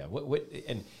idea? What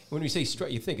and when we say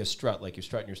strut, you think of strut like you're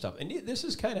strutting your stuff, and this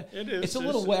is kind of it's a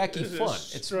little wacky fun.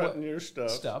 It's strutting your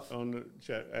stuff on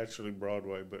the actually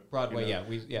Broadway, but Broadway,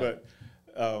 But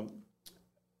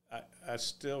I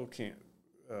still can't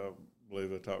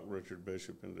believe I talked Richard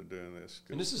Bishop into doing this.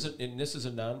 And this is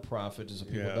a nonprofit, as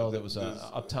people Yeah, know. That was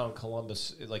Uptown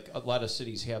Columbus. Like a lot of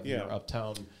cities have their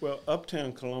uptown. Well,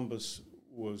 Uptown Columbus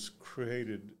was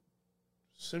created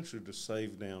essentially to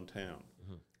save downtown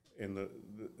in the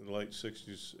late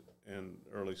 60s and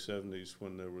early 70s,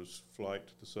 when there was flight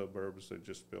to the suburbs. They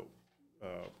just built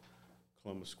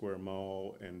Columbus Square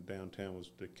Mall, and downtown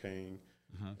was decaying.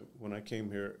 When I came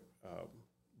here,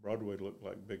 Broadway looked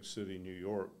like big city New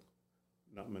York.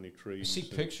 Not many trees. You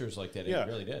see pictures like that. Yeah, It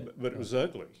really did. but it was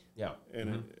ugly. Yeah.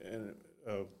 And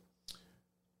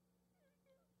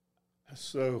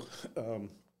so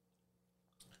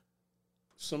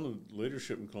some of the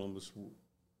leadership in Columbus were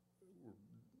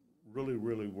really,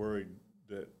 really worried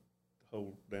that the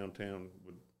whole downtown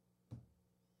would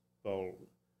fall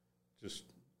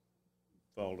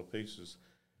to pieces.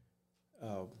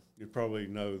 You probably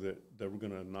know that they were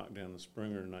going to knock down the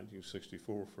Springer in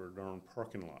 1964 for a darn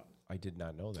parking lot. I did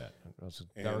not know that. That's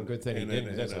a darn good thing he did,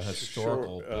 because that's a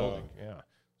historical building. Yeah,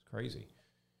 it's crazy.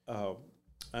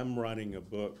 I'm writing a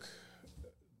book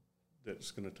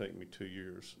that's going to take me 2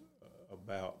 years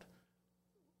about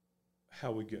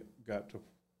how we got to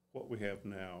what we have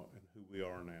now and who we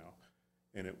are now.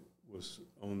 And it was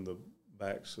on the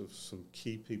backs of some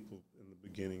key people in the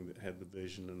beginning that had the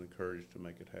vision and the courage to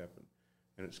make it happen.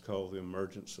 And it's called The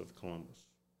Emergence of Columbus.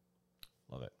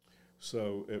 Love it.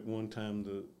 So at one time,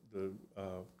 the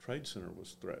Trade Center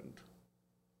was threatened.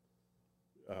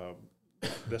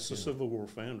 That's the Civil War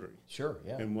foundry. Sure,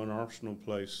 yeah. And one Arsenal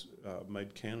Place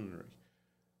made cannonry.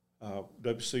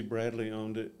 W.C. Bradley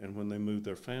owned it, and when they moved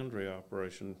their foundry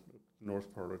operation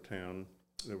north part of town,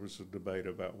 there was a debate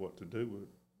about what to do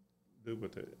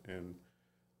with it. And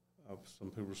some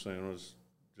people were saying it was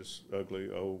just ugly,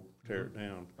 tear it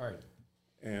down. All right.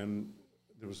 And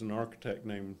there was an architect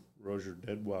named Roger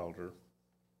Deadwilder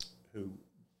who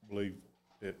believed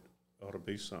it ought to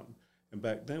be something. And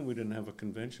back then, we didn't have a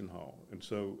convention hall, and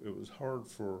so it was hard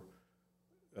for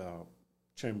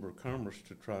Chamber of Commerce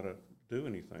to try to do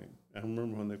anything. I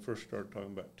remember when they first started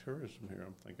talking about tourism here,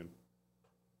 I'm thinking,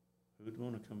 who'd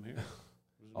want to come here?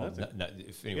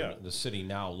 If anyone in the city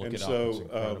now, look and it so, up. It's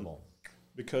incredible.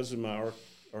 Because of my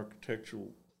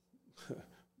architectural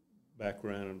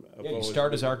background, You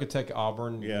start as architect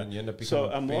Auburn, and you end up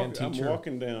becoming a band teacher. I'm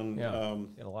walking down.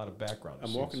 And a lot of background.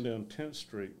 I'm walking down 10th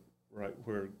Street, right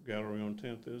where Gallery on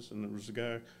 10th is, and there was a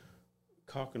guy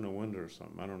caulking a window or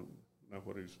something. I don't know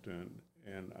what he was doing,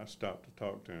 and I stopped to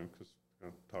talk to him because I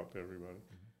talk to everybody.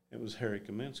 Mm-hmm. It was Harry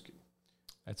Kaminsky.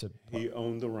 He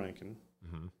owned the Rankin,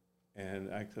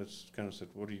 and I just kind of said,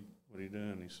 "What are you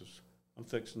doing?" He says, "I'm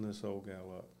fixing this old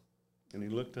gal up," and he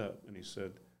looked up and he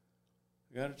said,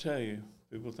 "I got to tell you,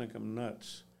 people think I'm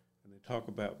nuts, and they talk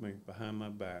about me behind my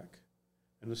back."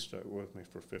 And this stuck with me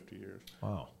for 50 years.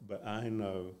 Wow. But I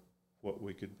know what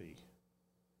we could be.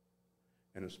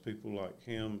 And it's people like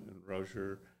him and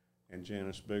Rozier and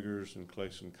Janice Biggers and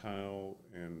Clayson Kyle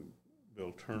and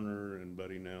Bill Turner and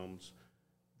Buddy Nelms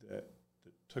that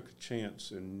took a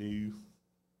chance and knew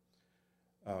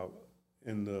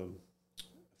in the,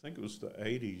 I think it was the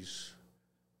 80s,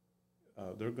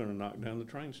 they're going to knock down the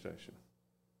train station.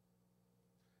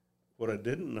 What I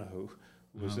didn't know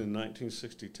was in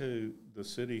 1962, the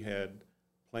city had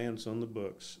plans on the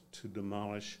books to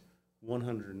demolish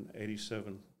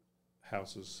 187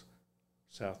 houses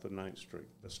south of 9th Street.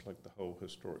 That's like the whole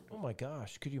historic district. Oh, my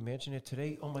gosh. Could you imagine it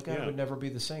today? Oh, my God, it would never be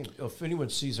the same. If anyone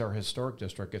sees our historic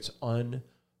district, it's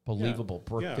unbelievable.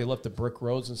 They left the brick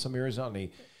roads in some areas on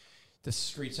the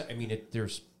streets. I mean,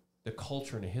 there's the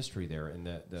culture and the history there. And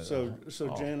So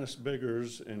Janice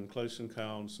Biggers and Clayson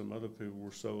Kyle and some other people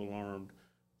were so alarmed,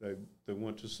 they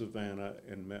went to Savannah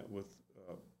and met with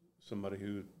somebody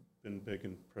who had been big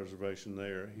in preservation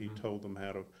there. He told them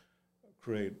how to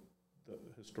create the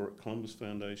Historic Columbus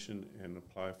Foundation and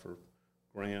apply for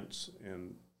grants,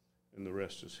 and the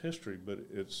rest is history, but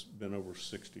it's been over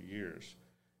 60 years.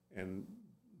 And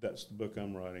that's the book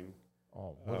I'm writing.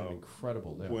 Oh, what an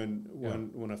incredible day.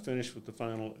 When I finish with the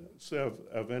final, so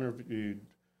I've interviewed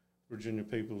Virginia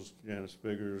Peoples, Janice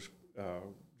Biggers,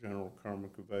 General Carmen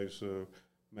Cavesa,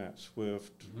 Matt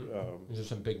Swift. These are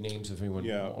some big names of anyone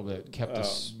that kept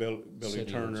us. Billy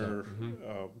Turner,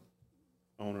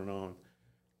 on and on.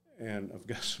 And I've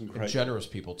got some great, generous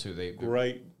people too.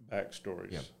 Great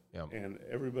backstories. Yeah. And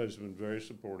everybody's been very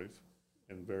supportive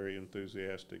and very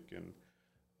enthusiastic. And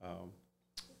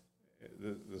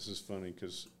this is funny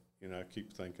because I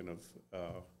keep thinking of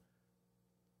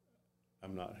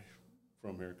I'm not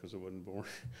from here because I wasn't born.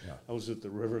 Yeah. I was at the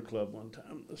River Club one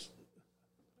time.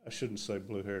 I shouldn't say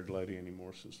blue-haired lady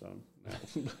anymore since I'm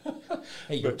now.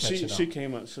 Hey, but she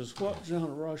came up and says, "What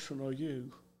generation are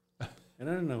you?" And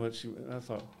I didn't know what I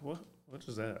thought, what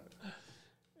is that?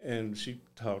 And she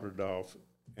tottered off.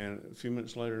 And a few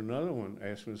minutes later, another one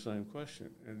asked me the same question.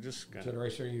 And it just kind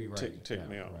of ticked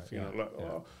me off.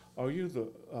 Right, are you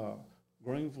the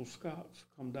Greenville Scots?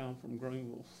 Come down from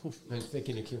Greenville. I was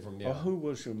thinking you came from Oh, who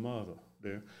was your mother,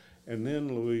 dear? And then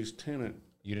Louise Tennant.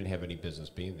 You didn't have any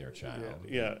business being there, child.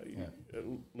 Yeah.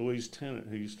 Louise Tennant,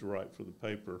 who used to write for the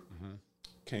paper,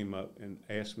 came up and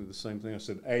asked me the same thing. I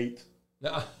said, 8.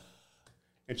 No.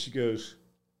 And she goes,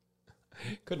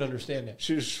 couldn't understand that.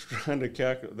 She was trying to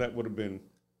calculate. That would have been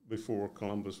before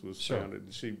Columbus was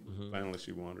founded. She finally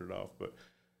wandered off. But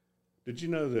did you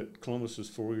know that Columbus is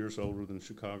 4 years older than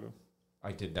Chicago?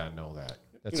 I did not know that.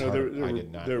 That's hard. I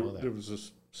did not know that. There was a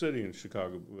city in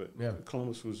Chicago, but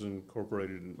Columbus was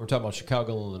incorporated in. We're talking about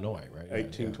Chicago, Illinois, right?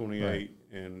 1828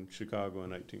 and Chicago in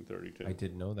 1832. I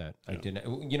didn't know that. Yeah. I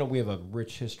didn't. We have a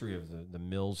rich history of the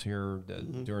mills here.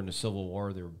 During the Civil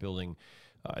War, they were building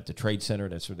at the Trade Center.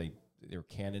 That's where there were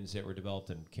cannons that were developed,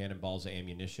 and cannonballs,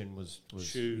 ammunition was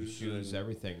shoes,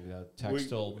 everything.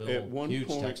 Textile mill, huge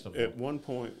textile mill. At one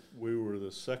point, we were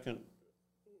the second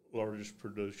largest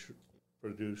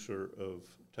producer of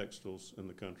textiles in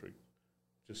the country.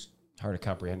 Just hard to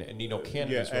comprehend. And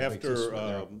Canada is what makes us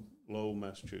after Lowell,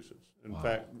 Massachusetts. In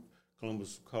fact,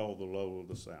 Columbus called the Lowell of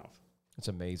the South. It's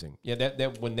amazing. Yeah,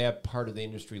 that when that part of the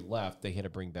industry left, they had to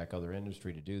bring back other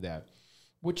industry to do that,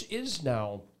 which is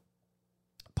now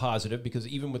positive, because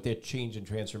even with that change and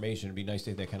transformation, it'd be nice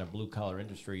to have that kind of blue-collar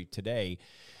industry today,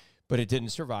 but it didn't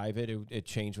survive it. It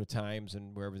changed with times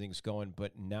and where everything's going.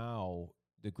 But now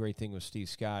the great thing with Steve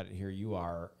Scott, here you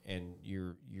are, and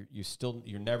you're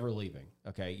never leaving.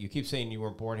 Okay, you keep saying you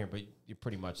weren't born here, but you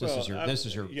pretty much this is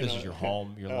your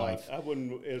home, your life. I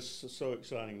wouldn't. It's so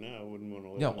exciting now. I wouldn't want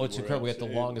to live. No, it's incredible. We have the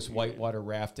longest whitewater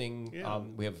rafting. Yeah.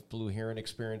 We have Blue Heron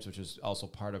experience, which is also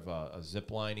part of a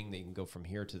zip lining that you can go from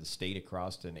here to the state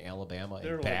across to Alabama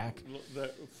and back.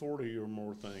 Like 40 or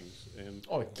more things, and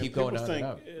keep going on and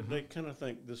out. They kind of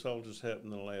think this all just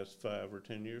happened in the last 5 or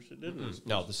 10 years. It didn't. Mm-hmm.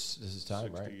 No, this is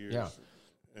time. 60 right? years. Yeah.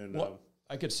 And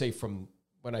I could say from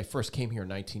when I first came here in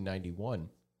 1991,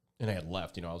 and I had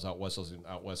left. I was out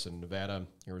west in Nevada,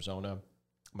 Arizona.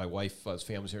 My wife's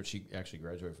family's here. She actually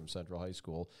graduated from Central High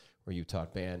School, where you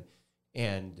taught band.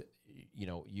 And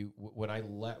when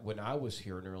I was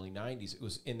here in the early 90s, it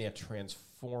was in that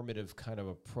transformative kind of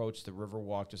approach. The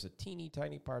Riverwalk, just a teeny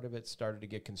tiny part of it, started to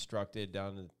get constructed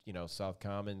down in South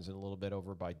Commons and a little bit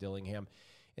over by Dillingham.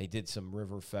 They did some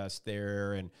Riverfest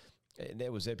there, and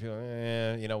it was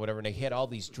whatever. And they had all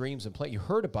these dreams and play. You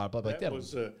heard about it, but like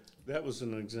that was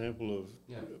an example of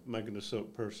making a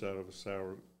silk purse out of a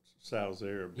sow's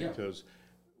ear, because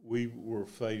we were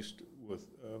faced with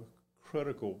a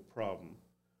critical problem,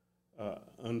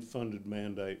 unfunded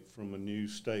mandate from a new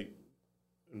state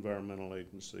environmental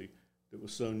agency that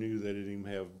was so new they didn't even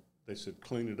have. They said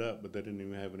clean it up, but they didn't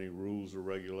even have any rules or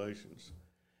regulations.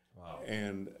 Wow.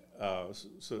 And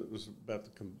so it was about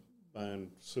the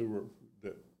combined sewer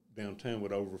that downtown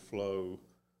would overflow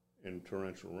in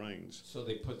torrential rains. So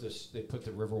they put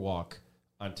the Riverwalk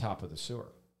on top of the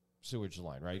sewage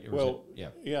line, right? I don't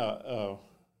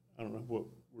know what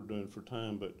we're doing for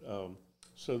time, but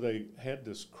so they had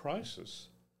this crisis,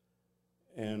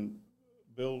 and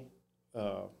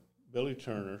Billy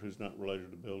Turner, who's not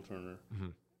related to Bill Turner,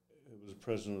 was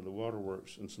president of the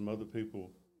Waterworks, and some other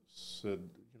people said,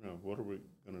 what are we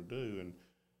going to do? And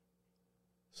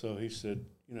so he said,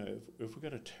 if we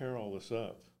got to tear all this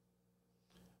up,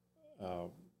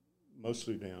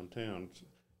 mostly downtown,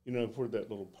 where that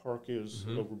little park is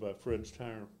over by Fred's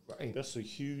Tire, right. That's a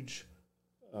huge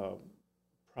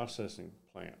processing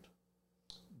plant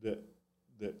that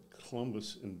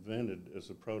Columbus invented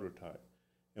as a prototype.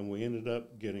 And we ended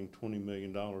up getting $20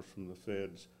 million from the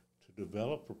feds to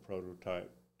develop a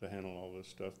prototype to handle all this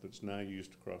stuff that's now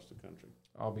used across the country.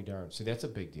 I'll be darned. See, that's a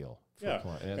big deal. That's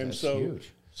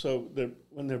huge. So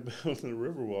when they're building the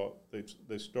Riverwalk,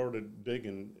 they started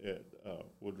digging at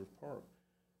Woodruff Park.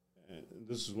 And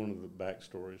this is one of the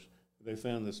backstories. They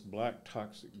found this black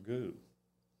toxic goo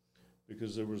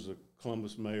because there was a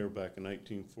Columbus mayor back in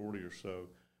 1840 or so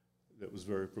that was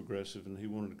very progressive, and he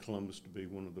wanted Columbus to be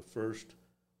one of the first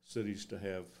cities to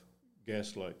have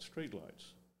gaslight street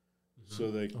lights. So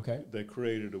they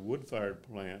created a wood-fired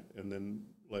plant and then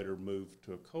later moved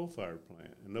to a coal-fired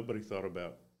plant. And nobody thought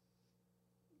about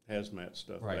hazmat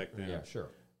stuff back then. Yeah, sure.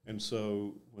 And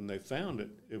so when they found it,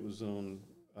 it was on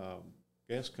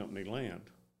gas company land.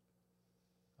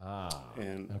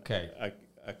 And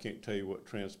I can't tell you what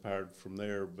transpired from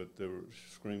there, but they were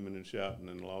screaming and shouting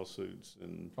and lawsuits.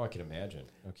 And I can imagine.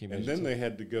 And then they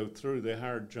had to go through. They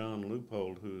hired John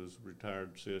Leupold, who is a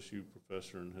retired CSU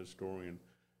professor and historian,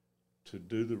 to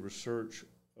do the research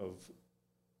of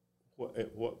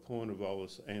at what point of all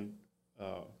this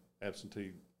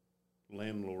absentee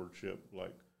landlordship,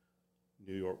 like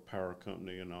New York Power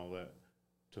Company and all that,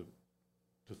 to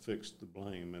fix the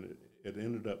blame. And it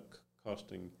ended up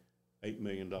costing $8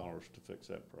 million to fix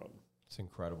that problem. It's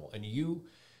incredible. And you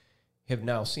have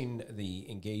now seen the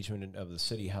engagement of the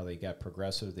city, how they got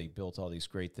progressive. They built all these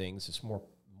great things. It's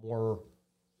more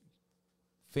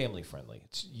family friendly.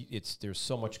 There's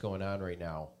so much going on right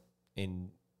now, and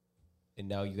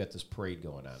now you got this parade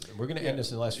going on. And we're going to end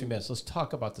this in the last few minutes. Let's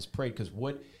talk about this parade, because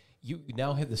what you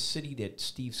now have the city that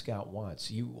Steve Scott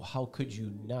wants. How could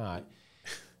you not,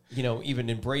 even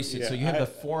embrace it? So you have the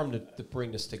forum to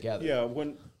bring this together. Yeah,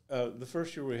 when the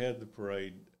first year we had the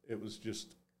parade, it was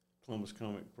just Columbus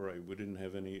Comic Parade. We didn't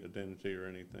have any identity or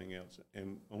anything else,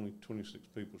 and only 26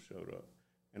 people showed up.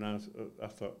 And I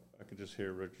thought I could just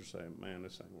hear Richard say, "Man,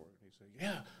 this ain't working." He said,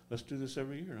 "Yeah, let's do this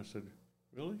every year." I said,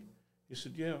 "Really?" He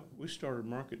said, "Yeah, we started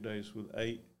market days with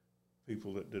 8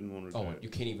 people that didn't want to do it." You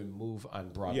can't even move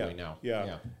on Broadway now.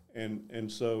 Yeah. And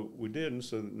so we did, and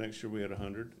so the next year we had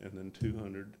 100, and then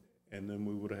 200, and then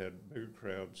we would have had bigger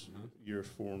crowds years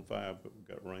 4 and 5, but we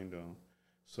got rained on.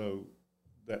 So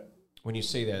that when you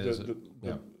say that,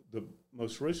 the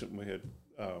most recent we had.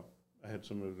 I had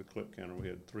some of the clip counter. We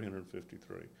had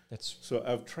 353. So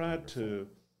I've tried to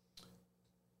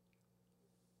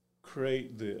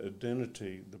create the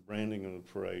identity, the branding of the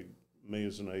parade, me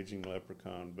as an aging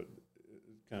leprechaun, but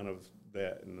kind of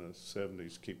that in the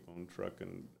 70s, keep on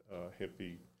trucking,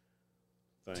 hippie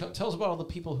thing. Tell us about all the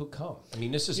people who come. I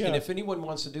mean, this is, and if anyone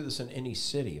wants to do this in any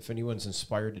city, if anyone's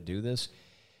inspired to do this,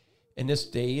 in this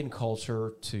day and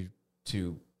culture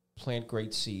to plant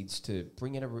great seeds, to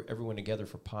bring everyone together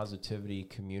for positivity,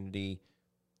 community,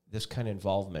 this kind of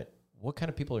involvement, what kind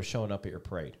of people are showing up at your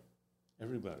parade?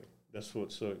 Everybody. That's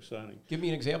what's so exciting. Give me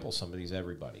an example of some of these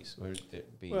everybody's.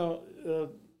 Well,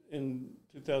 in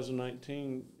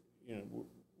 2019,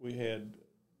 we had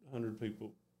 100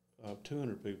 people,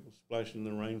 200 people splashing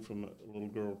in the rain, from a little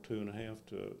girl 2.5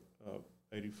 to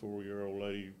a 84-year-old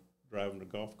lady driving a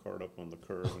golf cart up on the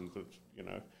curve, and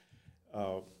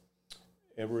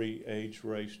every age,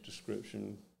 race,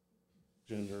 description,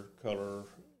 gender, color,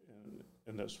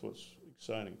 and that's what's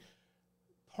exciting.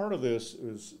 Part of this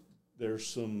is there's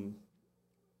some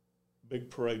big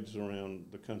parades around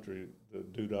the country, the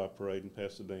Doodah Parade in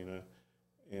Pasadena,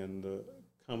 and the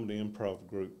Comedy Improv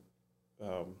Group,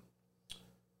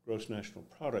 Gross National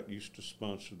Product, used to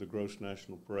sponsor the Gross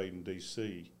National Parade in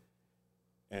D.C.,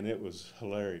 and it was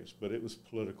hilarious, but it was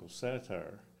political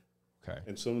satire. Okay.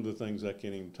 And some of the things I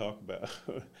can't even talk about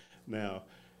now.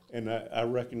 And I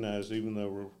recognize, even though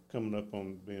we're coming up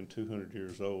on being 200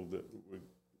 years old, that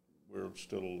we're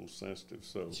still a little sensitive.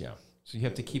 So yeah. So you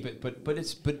have to keep it, but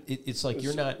it's like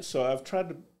you're not. So I've tried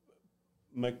to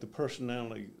make the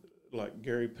personality like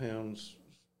Gary Pound's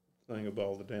thing of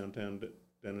all the downtown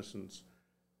denizens,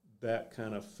 that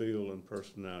kind of feel and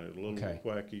personality. A little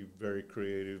wacky, very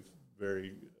creative,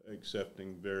 very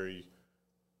accepting, very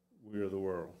we are the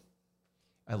world.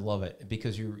 I love it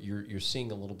because you're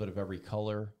seeing a little bit of every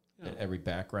color, every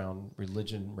background,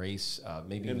 religion, race,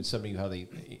 maybe even somebody how they,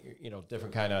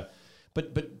 different kind of.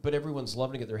 But everyone's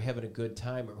loving it. They're having a good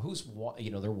time. Who's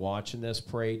they're watching this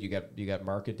parade. You got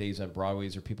market days on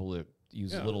Broadways, or people that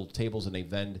use little tables and they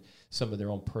vend some of their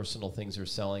own personal things they're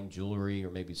selling, jewelry,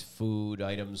 or maybe it's food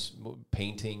items,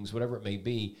 paintings, whatever it may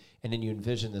be. And then you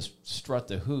envision this strut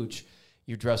the hooch.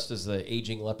 You're dressed as the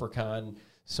aging leprechaun.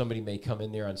 Somebody may come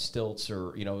in there on stilts,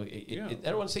 or I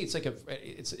don't want to say it's like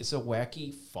it's a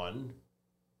wacky, fun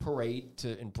parade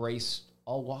to embrace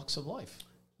all walks of life.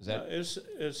 Is that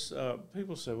it's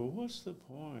people say, well, what's the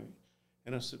point?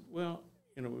 And I said, well,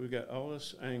 we've got all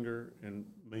this anger and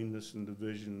meanness and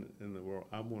division in the world.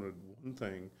 I wanted one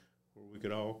thing where we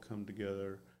could all come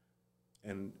together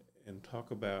and talk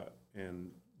about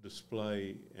and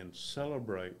display and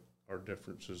celebrate our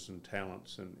differences and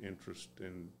talents and interest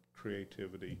and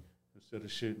creativity instead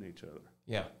of shooting each other.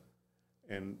 Yeah.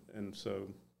 And so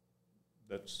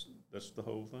that's the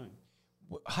whole thing.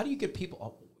 How do you get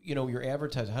people, your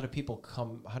advertising, how do people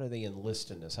come, how do they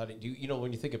enlist in this? How do you,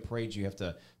 when you think of parades, you have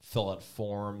to fill out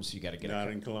forms, you got to get Not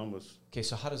in Columbus. Okay,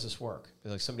 so how does this work?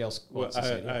 Like somebody else wants to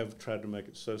say, I've tried to make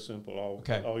it so simple.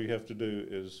 All you have to do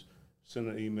is send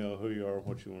an email, who you are,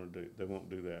 what you want to do. They won't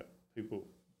do that. People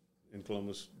in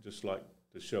Columbus just like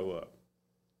to show up.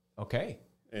 Okay.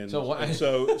 And so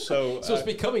it's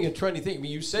becoming a trendy thing. I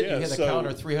mean, you said you had a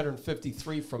counter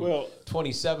 353 from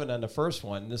 27 on the first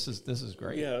one. This is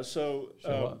great. Yeah. So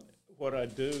what I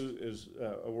do is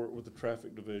I work with the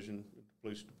traffic division at the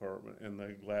police department, and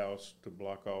they allow us to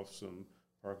block off some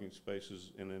parking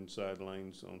spaces in inside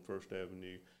lanes on First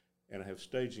Avenue, and I have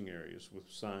staging areas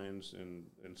with signs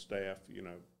and staff.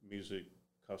 Music,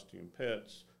 costume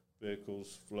pets,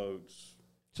 vehicles, floats.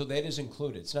 So that is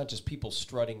included. It's not just people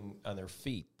strutting on their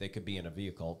feet. They could be in a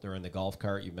vehicle. They're in the golf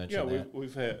cart. You mentioned that. Yeah,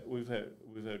 we've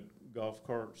had golf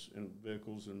carts and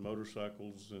vehicles and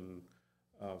motorcycles and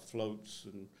floats,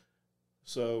 and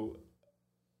so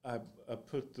I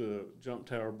put the Jump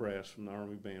Tower brass from the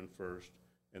Army Band first,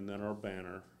 and then our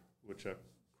banner, which I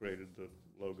created the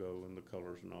logo and the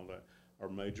colors and all that. Our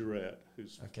majorette,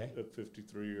 who's a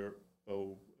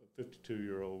 52-year-old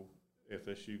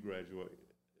FSU graduate,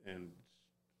 and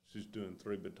she's doing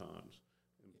 3 batons.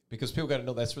 Because people got to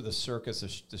know that's where the circus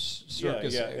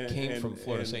came from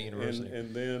Florida State University.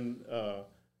 And then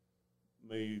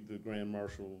me, the Grand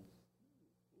Marshal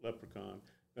Leprechaun.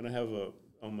 Then I have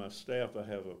on my staff, I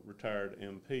have a retired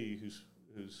MP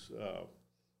who's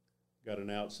got an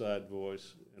outside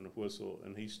voice and a whistle,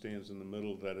 and he stands in the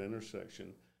middle of that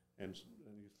intersection, and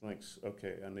he thinks,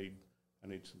 okay, I need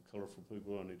some colorful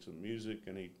people, I need some music,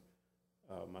 I need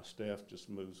my staff just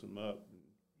moves them up.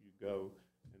 Go,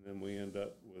 and then we end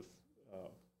up with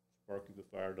Sparky the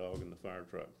fire dog and the fire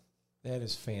truck. That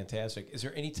is fantastic. Is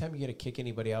there any time you get to kick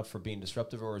anybody out for being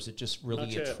disruptive, or is it just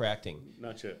really attracting?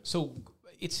 Not yet. So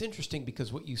it's interesting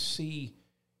because what you see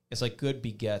is like good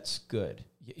begets good.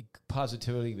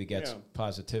 Positivity begets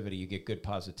positivity. You get good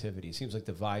positivity. It seems like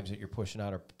the vibes that you're pushing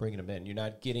out are bringing them in. You're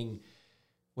not getting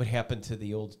what happened to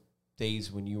the old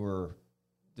days when you were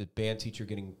the band teacher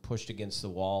getting pushed against the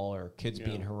wall or kids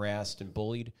being harassed and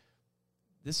bullied.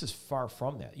 This is far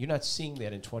from that. You're not seeing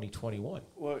that in 2021.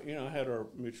 Well, I had our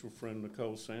mutual friend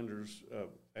Nicole Sanders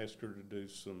ask her to do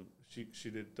some. She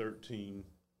did 13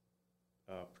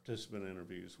 participant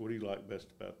interviews. What do you like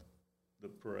best about the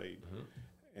parade?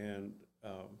 And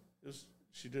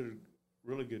she did a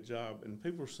really good job. And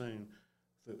people are saying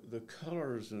the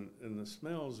colors and the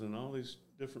smells and all these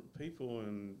different people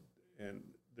and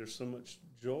there's so much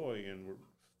joy and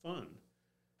fun.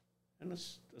 And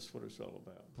that's what it's all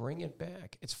about. Bring it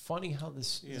back. It's funny how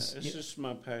this. Yeah, it's just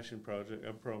my passion project.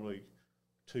 I'm probably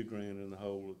 $2,000 in the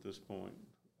hole at this point.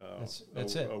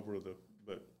 That's it.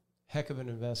 But heck of an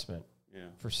investment. Yeah.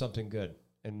 For something good.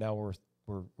 And now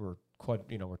we're quite,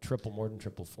 we're triple, more than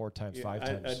triple, 4 times, 5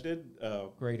 times. I did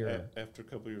greater after a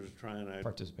couple of years of trying. I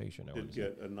participation. Did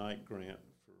get a night grant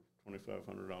for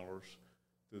 $2,500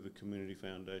 through the Community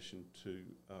Foundation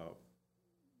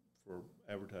for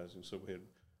advertising. So we had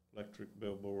electric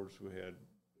billboards, we had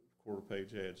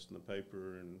quarter-page ads in the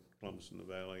paper and Columbus in the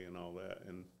Valley and all that,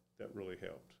 and that really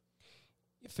helped.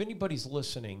 If anybody's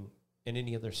listening in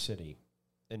any other city,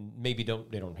 and maybe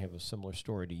they don't have a similar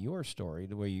story to your story,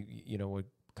 the way what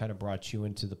kind of brought you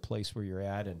into the place where you're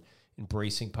at and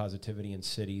embracing positivity in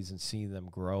cities and seeing them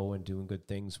grow and doing good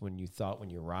things when you thought when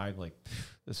you arrived, like,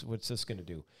 what's this going to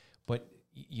do? But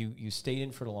you stayed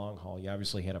in for the long haul. You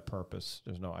obviously had a purpose.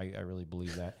 I really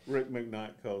believe that. Rick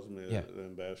McKnight calls me the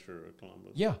ambassador of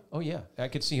Columbus. Yeah. Oh, yeah. I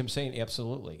could see him saying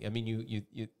absolutely. I mean,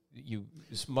 you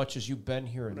as much as you've been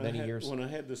here in many years. When I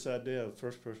had this idea, the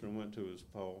first person I went to was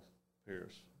Paul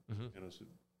Pierce. And I said,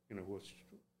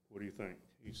 what do you think?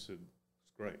 He said,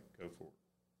 it's great. Go for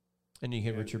it. And you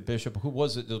had Richard Bishop. Who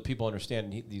was it? The people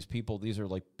understand these people. These are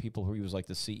like people who he was like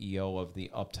the CEO of the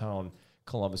Uptown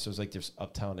Columbus. There's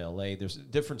Uptown LA. There's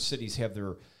different cities have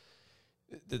their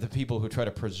the people who try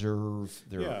to preserve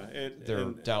their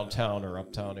downtown or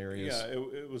uptown areas. Yeah,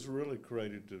 it was really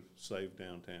created to save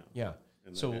downtown. Yeah.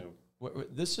 And so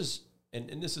this is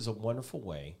this is a wonderful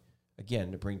way,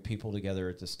 again, to bring people together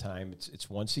at this time. It's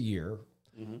once a year.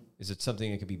 Is it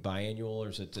something that could be biannual, or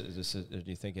is it? Do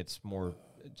you think it's more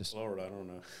just? Lord, I don't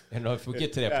know. I don't know if we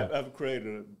get to that point. I've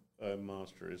created a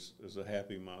monster. It's a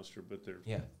happy monster, but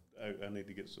I need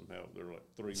to get some help. There are like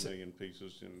 3 million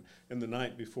pieces, and the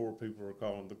night before, people were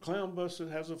calling the clown bus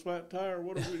that has a flat tire.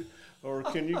 What are we? Or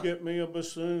can you get me a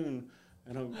bassoon?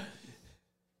 And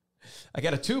I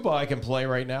got a tuba I can play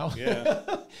right now.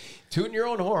 Yeah, tooting your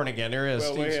own horn again. There is.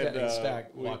 Well, Steve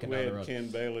we had Ken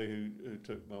Bailey who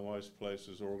took my wife's place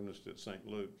as organist at St.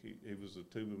 Luke. He was a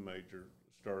tuba major.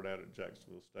 Started out at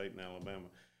Jacksonville State in Alabama.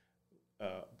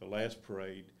 The last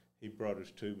parade, he brought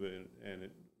his tuba and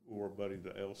it wore Buddy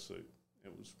the L suit.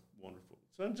 It was wonderful.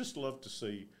 So I'd just love to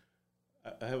see.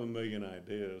 I have a million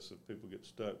ideas if people get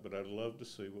stuck, but I'd love to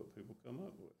see what people come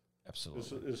up with.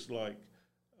 Absolutely. It's like.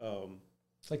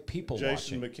 It's like people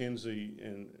Jason watching.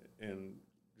 McKenzie and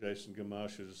Jason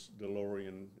Gamash's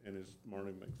DeLorean and his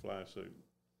Marty McFly suit.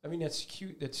 I mean, that's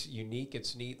cute. That's unique.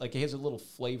 It's neat. Like, it has a little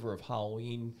flavor of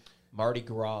Halloween, Mardi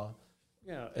Gras.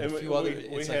 Yeah, and a few other.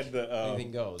 We had the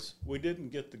anything goes. We didn't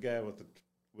get the guy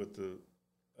with the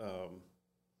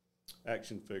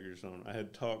action figures on. I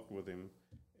had talked with him,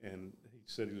 and he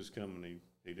said he was coming.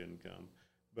 He didn't come,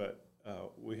 but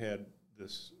we had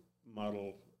this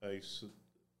Model A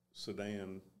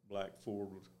sedan, black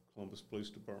Ford with Columbus Police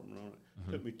Department on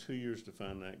it. Took me 2 years to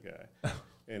find that guy,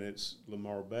 and it's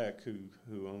Lamar Beck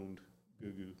who owned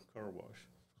Goo Goo Car Wash.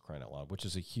 Crying out loud, which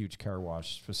is a huge car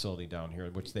wash facility down here,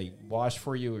 which they wash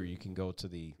for you, or you can go to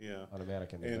the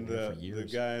automatic. And for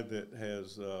years. The guy that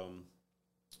has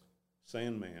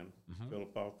Sandman,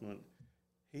 Philip Hoffman,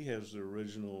 he has the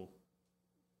original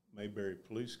Mayberry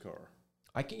police car.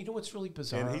 You know what's really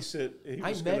bizarre? And he said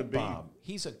I met Bob.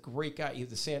 He's a great guy.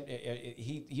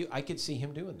 I could see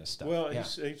him doing this stuff. Well, he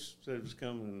said it was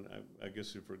coming. I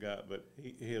guess he forgot, but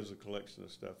he has a collection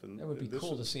of stuff. And that would be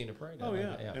cool to see in a parade. Oh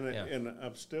yeah, and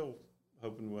I'm still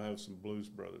hoping we'll have some Blues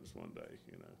Brothers one day.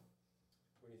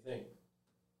 What do you think,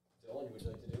 Dylan? Would you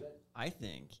like to do that? I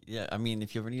think, yeah. I mean,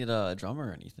 if you ever need a drummer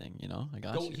or anything, I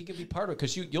got you. He can be part of it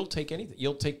because you'll take anything.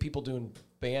 You'll take people doing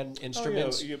band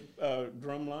instruments. Oh, yeah.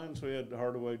 Drum lines. We had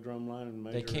Hardaway drum line and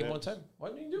Major. They came one time. Why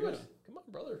didn't you do it? Come on,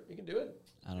 brother. You can do it.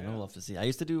 I don't know. We'll have to see. I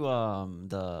used to do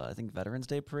I think Veterans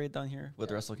Day parade down here with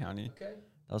Russell County. Okay.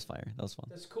 That was fire. That was fun.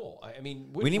 That's cool. I mean,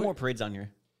 we need more parades down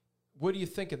here. What do you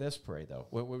think of this parade, though?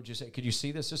 What would you say? Could you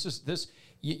see this?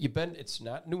 You've been. It's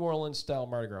not New Orleans style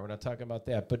Mardi Gras. We're not talking about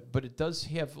that, but it does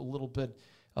have a little bit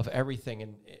of everything,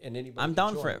 and anybody. I'm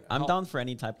down for it. I'm down for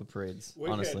any type of parades.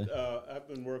 Honestly, I've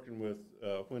been working with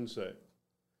Winsett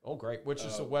Oh, great. Which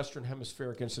is the Western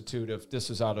Hemispheric Institute of, this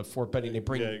is out of Fort Benning. They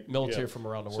bring Yeah, military yeah. from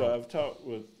around the So world. I've talked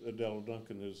with Adela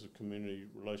Duncan, who's a community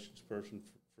relations person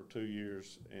for 2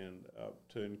 years, and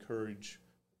to encourage,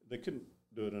 they couldn't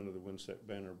do it under the WINSEC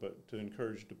banner, but to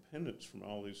encourage dependents from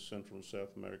all these Central and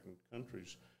South American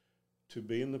countries to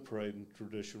be in the parade in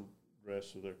traditional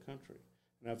dress of their country.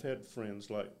 And I've had friends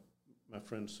like my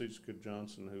friend Sietske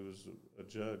Johnson, who was a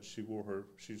judge.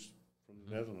 She's from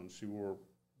the Netherlands. She wore a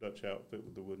Dutch outfit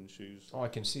with the wooden shoes. Oh, I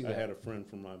can see that. I had a friend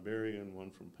from Liberia and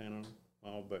one from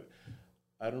Panama, but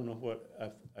I don't know what,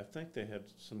 I think they had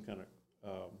some kind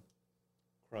of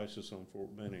crisis on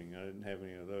Fort Benning. I didn't have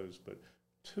any of those, but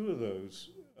two of those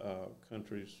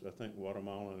countries, I think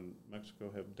Guatemala and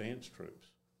Mexico, have dance troops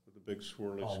with the big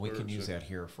swirly skirts. Oh, we can use that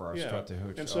here for our Strut the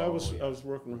Hooch. And so I was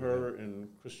working with her and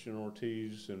Christian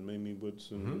Ortiz and Mimi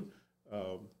Woodson,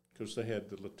 because they had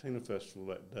the Latino Festival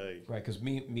that day. Right, because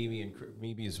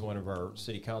Mimi is one of our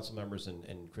city council members,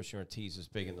 and Christian Ortiz is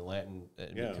big in the Latin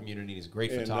community. He's a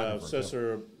great photographer. And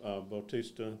Cesar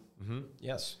Bautista.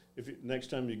 Yes.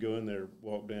 Next time you go in there,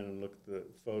 walk down and look at the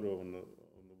photo on the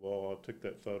wall. I took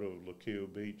that photo of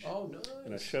Luquillo Beach. Oh, nice.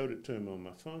 And I showed it to him on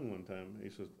my phone one time. He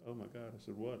said, "Oh my God!" I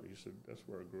said, "What?" He said, "That's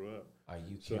where I grew up." Are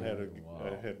you So kidding?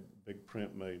 I had big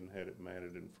print made and had it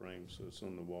matted and framed, so it's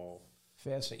on the wall.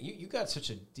 Fascinating. You got such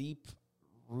a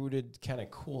deep-rooted, kind of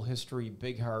cool history,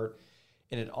 big heart,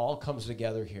 and it all comes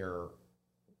together here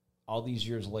all these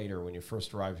years later when you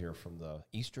first arrive here from the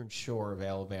eastern shore of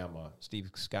Alabama.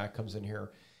 Steve Scott comes in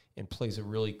here and plays a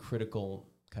really critical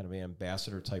kind of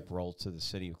ambassador-type role to the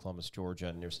city of Columbus, Georgia.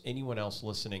 And there's anyone else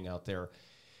listening out there,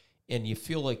 and you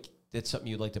feel like that's something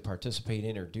you'd like to participate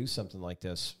in or do something like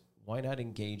this, why not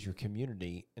engage your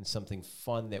community in something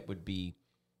fun that would be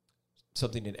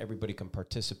something that everybody can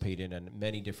participate in on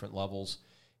many different levels.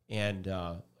 And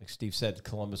like Steve said,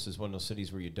 Columbus is one of those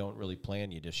cities where you don't really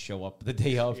plan. You just show up the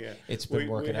day of. Yeah. It's been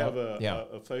working out. We have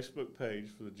a Facebook page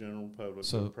for the general public.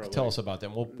 So tell us about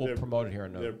that. We'll promote it here.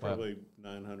 There are probably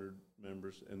 900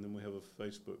 members. And then we have a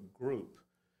Facebook group.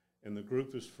 And the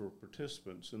group is for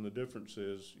participants. And the difference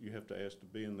is you have to ask to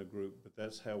be in the group, but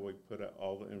that's how we put out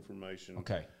all the information.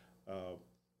 Okay.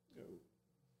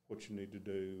 What you need to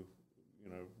do,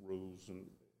 rules and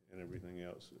everything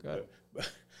else. Good.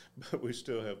 But we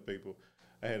still have people.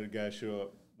 I had a guy show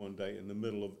up one day in the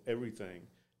middle of everything.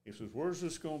 He says, "Where's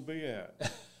this going to be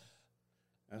at?"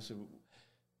 I said,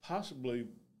 "Possibly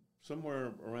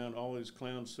somewhere around all these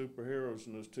clown superheroes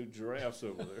and those two giraffes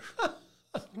over there."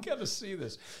 You got to see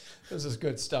this. This is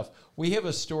good stuff. We have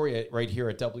a story right here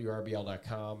at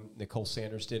WRBL.com. Nicole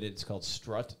Sanders did it. It's called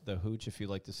Strut the Hooch, if you'd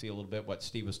like to see a little bit what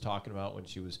Steve was talking about when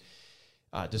she was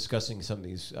discussing some of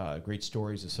these great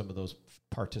stories of some of those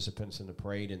participants in the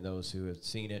parade and those who had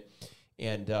seen it.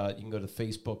 And you can go to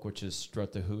Facebook, which is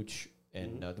Strut the Hooch.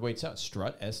 And the way it sounds,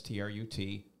 Strut,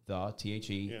 S-T-R-U-T, the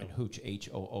T-H-E, and Hooch,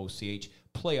 H-O-O-C-H,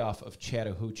 playoff of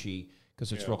Chattahoochee,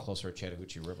 because it's real close to our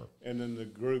Chattahoochee River. And then the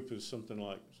group is something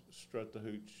like Strut the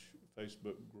Hooch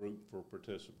Facebook group for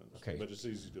participants. Okay. But it's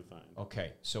easy to find.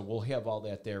 Okay, so we'll have all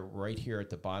that there right here at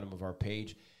the bottom of our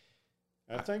page.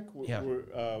 I think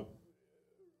we're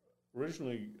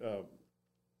originally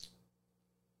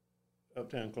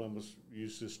Uptown Columbus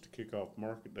used this to kick off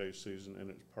Market Day season, and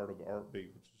it's part of Art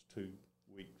Beat, which is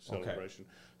 2-week celebration.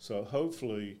 Okay. So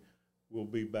hopefully we'll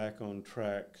be back on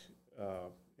track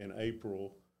in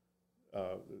April.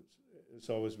 It's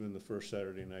always been the first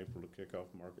Saturday in April to kick off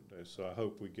Market Day, so I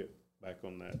hope we get back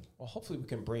on that. Well, hopefully we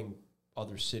can bring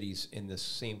other cities in this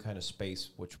same kind of space,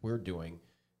 which we're doing.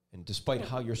 And despite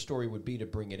how your story would be to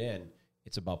bring it in,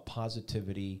 it's about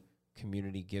positivity,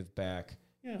 community give back,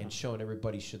 and showing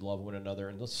everybody should love one another.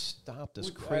 And let's stop this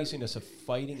craziness of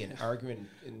fighting and arguing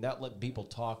and not let people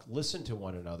talk. Listen to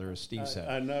one another, as Steve said.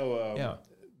 I know.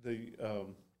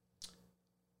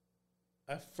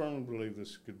 I firmly believe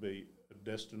this could be a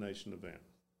destination event.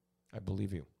 I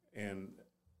believe you. And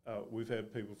we've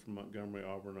had people from Montgomery,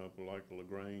 Auburn, Opelika,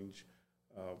 LaGrange.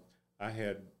 I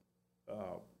had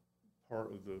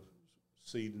part of the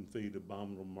Seed and Feed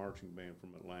Abominable Marching Band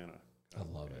from Atlanta. I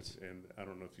love it. And I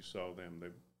don't know if you saw them. They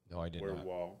No, I did wear not.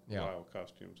 wild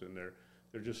costumes, and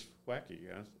they're just wacky.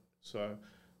 So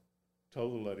I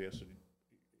told the lady, I said,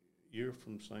 "You're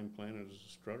from the same planet as the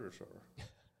Strutters are,"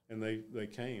 and they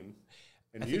came.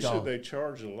 And usually they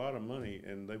charge a lot of money,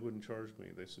 and they wouldn't charge me.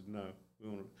 They said, "No, we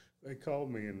want to." They called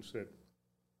me and said,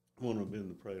 "I want to be in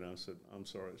the parade." I said, "I'm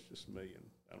sorry, it's just me, and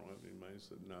I don't have any money." They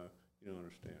said, "No, you don't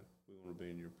understand. We want to be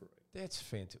in your parade." That's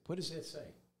fantastic. What does that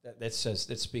say? That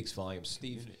speaks volumes,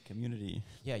 Steve. Community.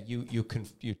 Yeah,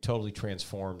 you totally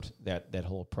transformed that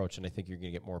whole approach, and I think you're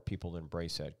going to get more people to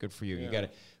embrace that. Good for you. Yeah. You got a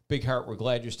big heart. We're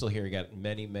glad you're still here. You got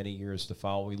many years to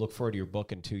follow. We look forward to your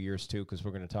book in 2 years too, because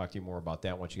we're going to talk to you more about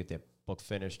that once you get that book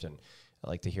finished, and I'd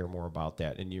like to hear more about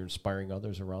that. And you're inspiring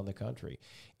others around the country.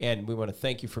 And we want to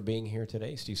thank you for being here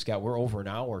today, Steve Scott. We're over an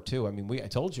hour too. I mean, I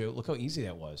told you. Look how easy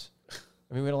that was.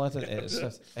 I mean, we had a lot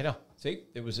to. I know. See,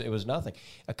 it was nothing.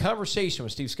 A conversation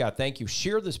with Steve Scott. Thank you.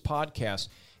 Share this podcast.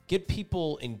 Get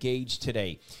people engaged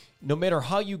today. No matter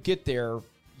how you get there,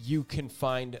 you can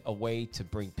find a way to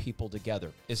bring people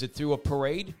together. Is it through a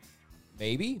parade?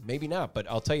 Maybe, maybe not. But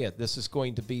I'll tell you, this is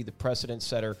going to be the precedent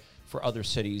setter for other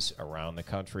cities around the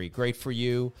country. Great for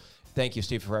you. Thank you,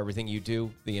 Steve, for everything you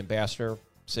do. The ambassador,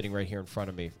 sitting right here in front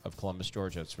of me, of Columbus,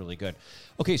 Georgia. It's really good.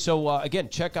 Okay, so again,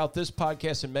 check out this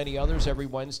podcast and many others every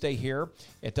Wednesday here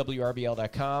at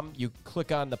WRBL.com. You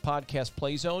click on the podcast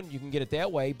play zone. You can get it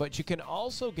that way, but you can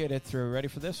also get it through, ready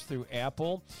for this, through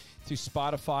Apple, through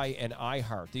Spotify, and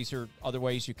iHeart. These are other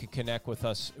ways you can connect with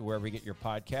us wherever you get your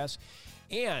podcasts.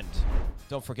 And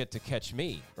don't forget to catch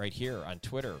me right here on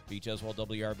Twitter, B. Jeswald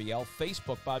WRBL,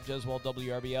 Facebook, Bob Jeswald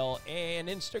WRBL, and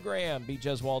Instagram, B.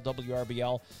 Jeswald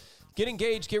WRBL. Get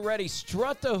engaged, get ready,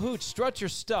 strut the hooch, strut your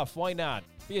stuff. Why not?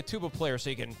 Be a tuba player so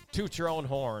you can toot your own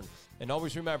horn. And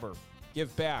always remember,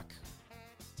 give back.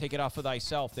 Take it off of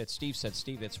thyself. That Steve said.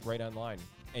 Steve, that's right online.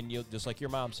 And you, just like your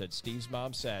mom said, Steve's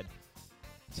mom said,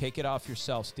 take it off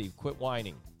yourself, Steve. Quit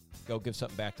whining. Go give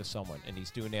something back to someone. And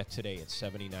he's doing that today at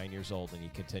 79 years old, and he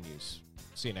continues.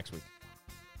 See you next week.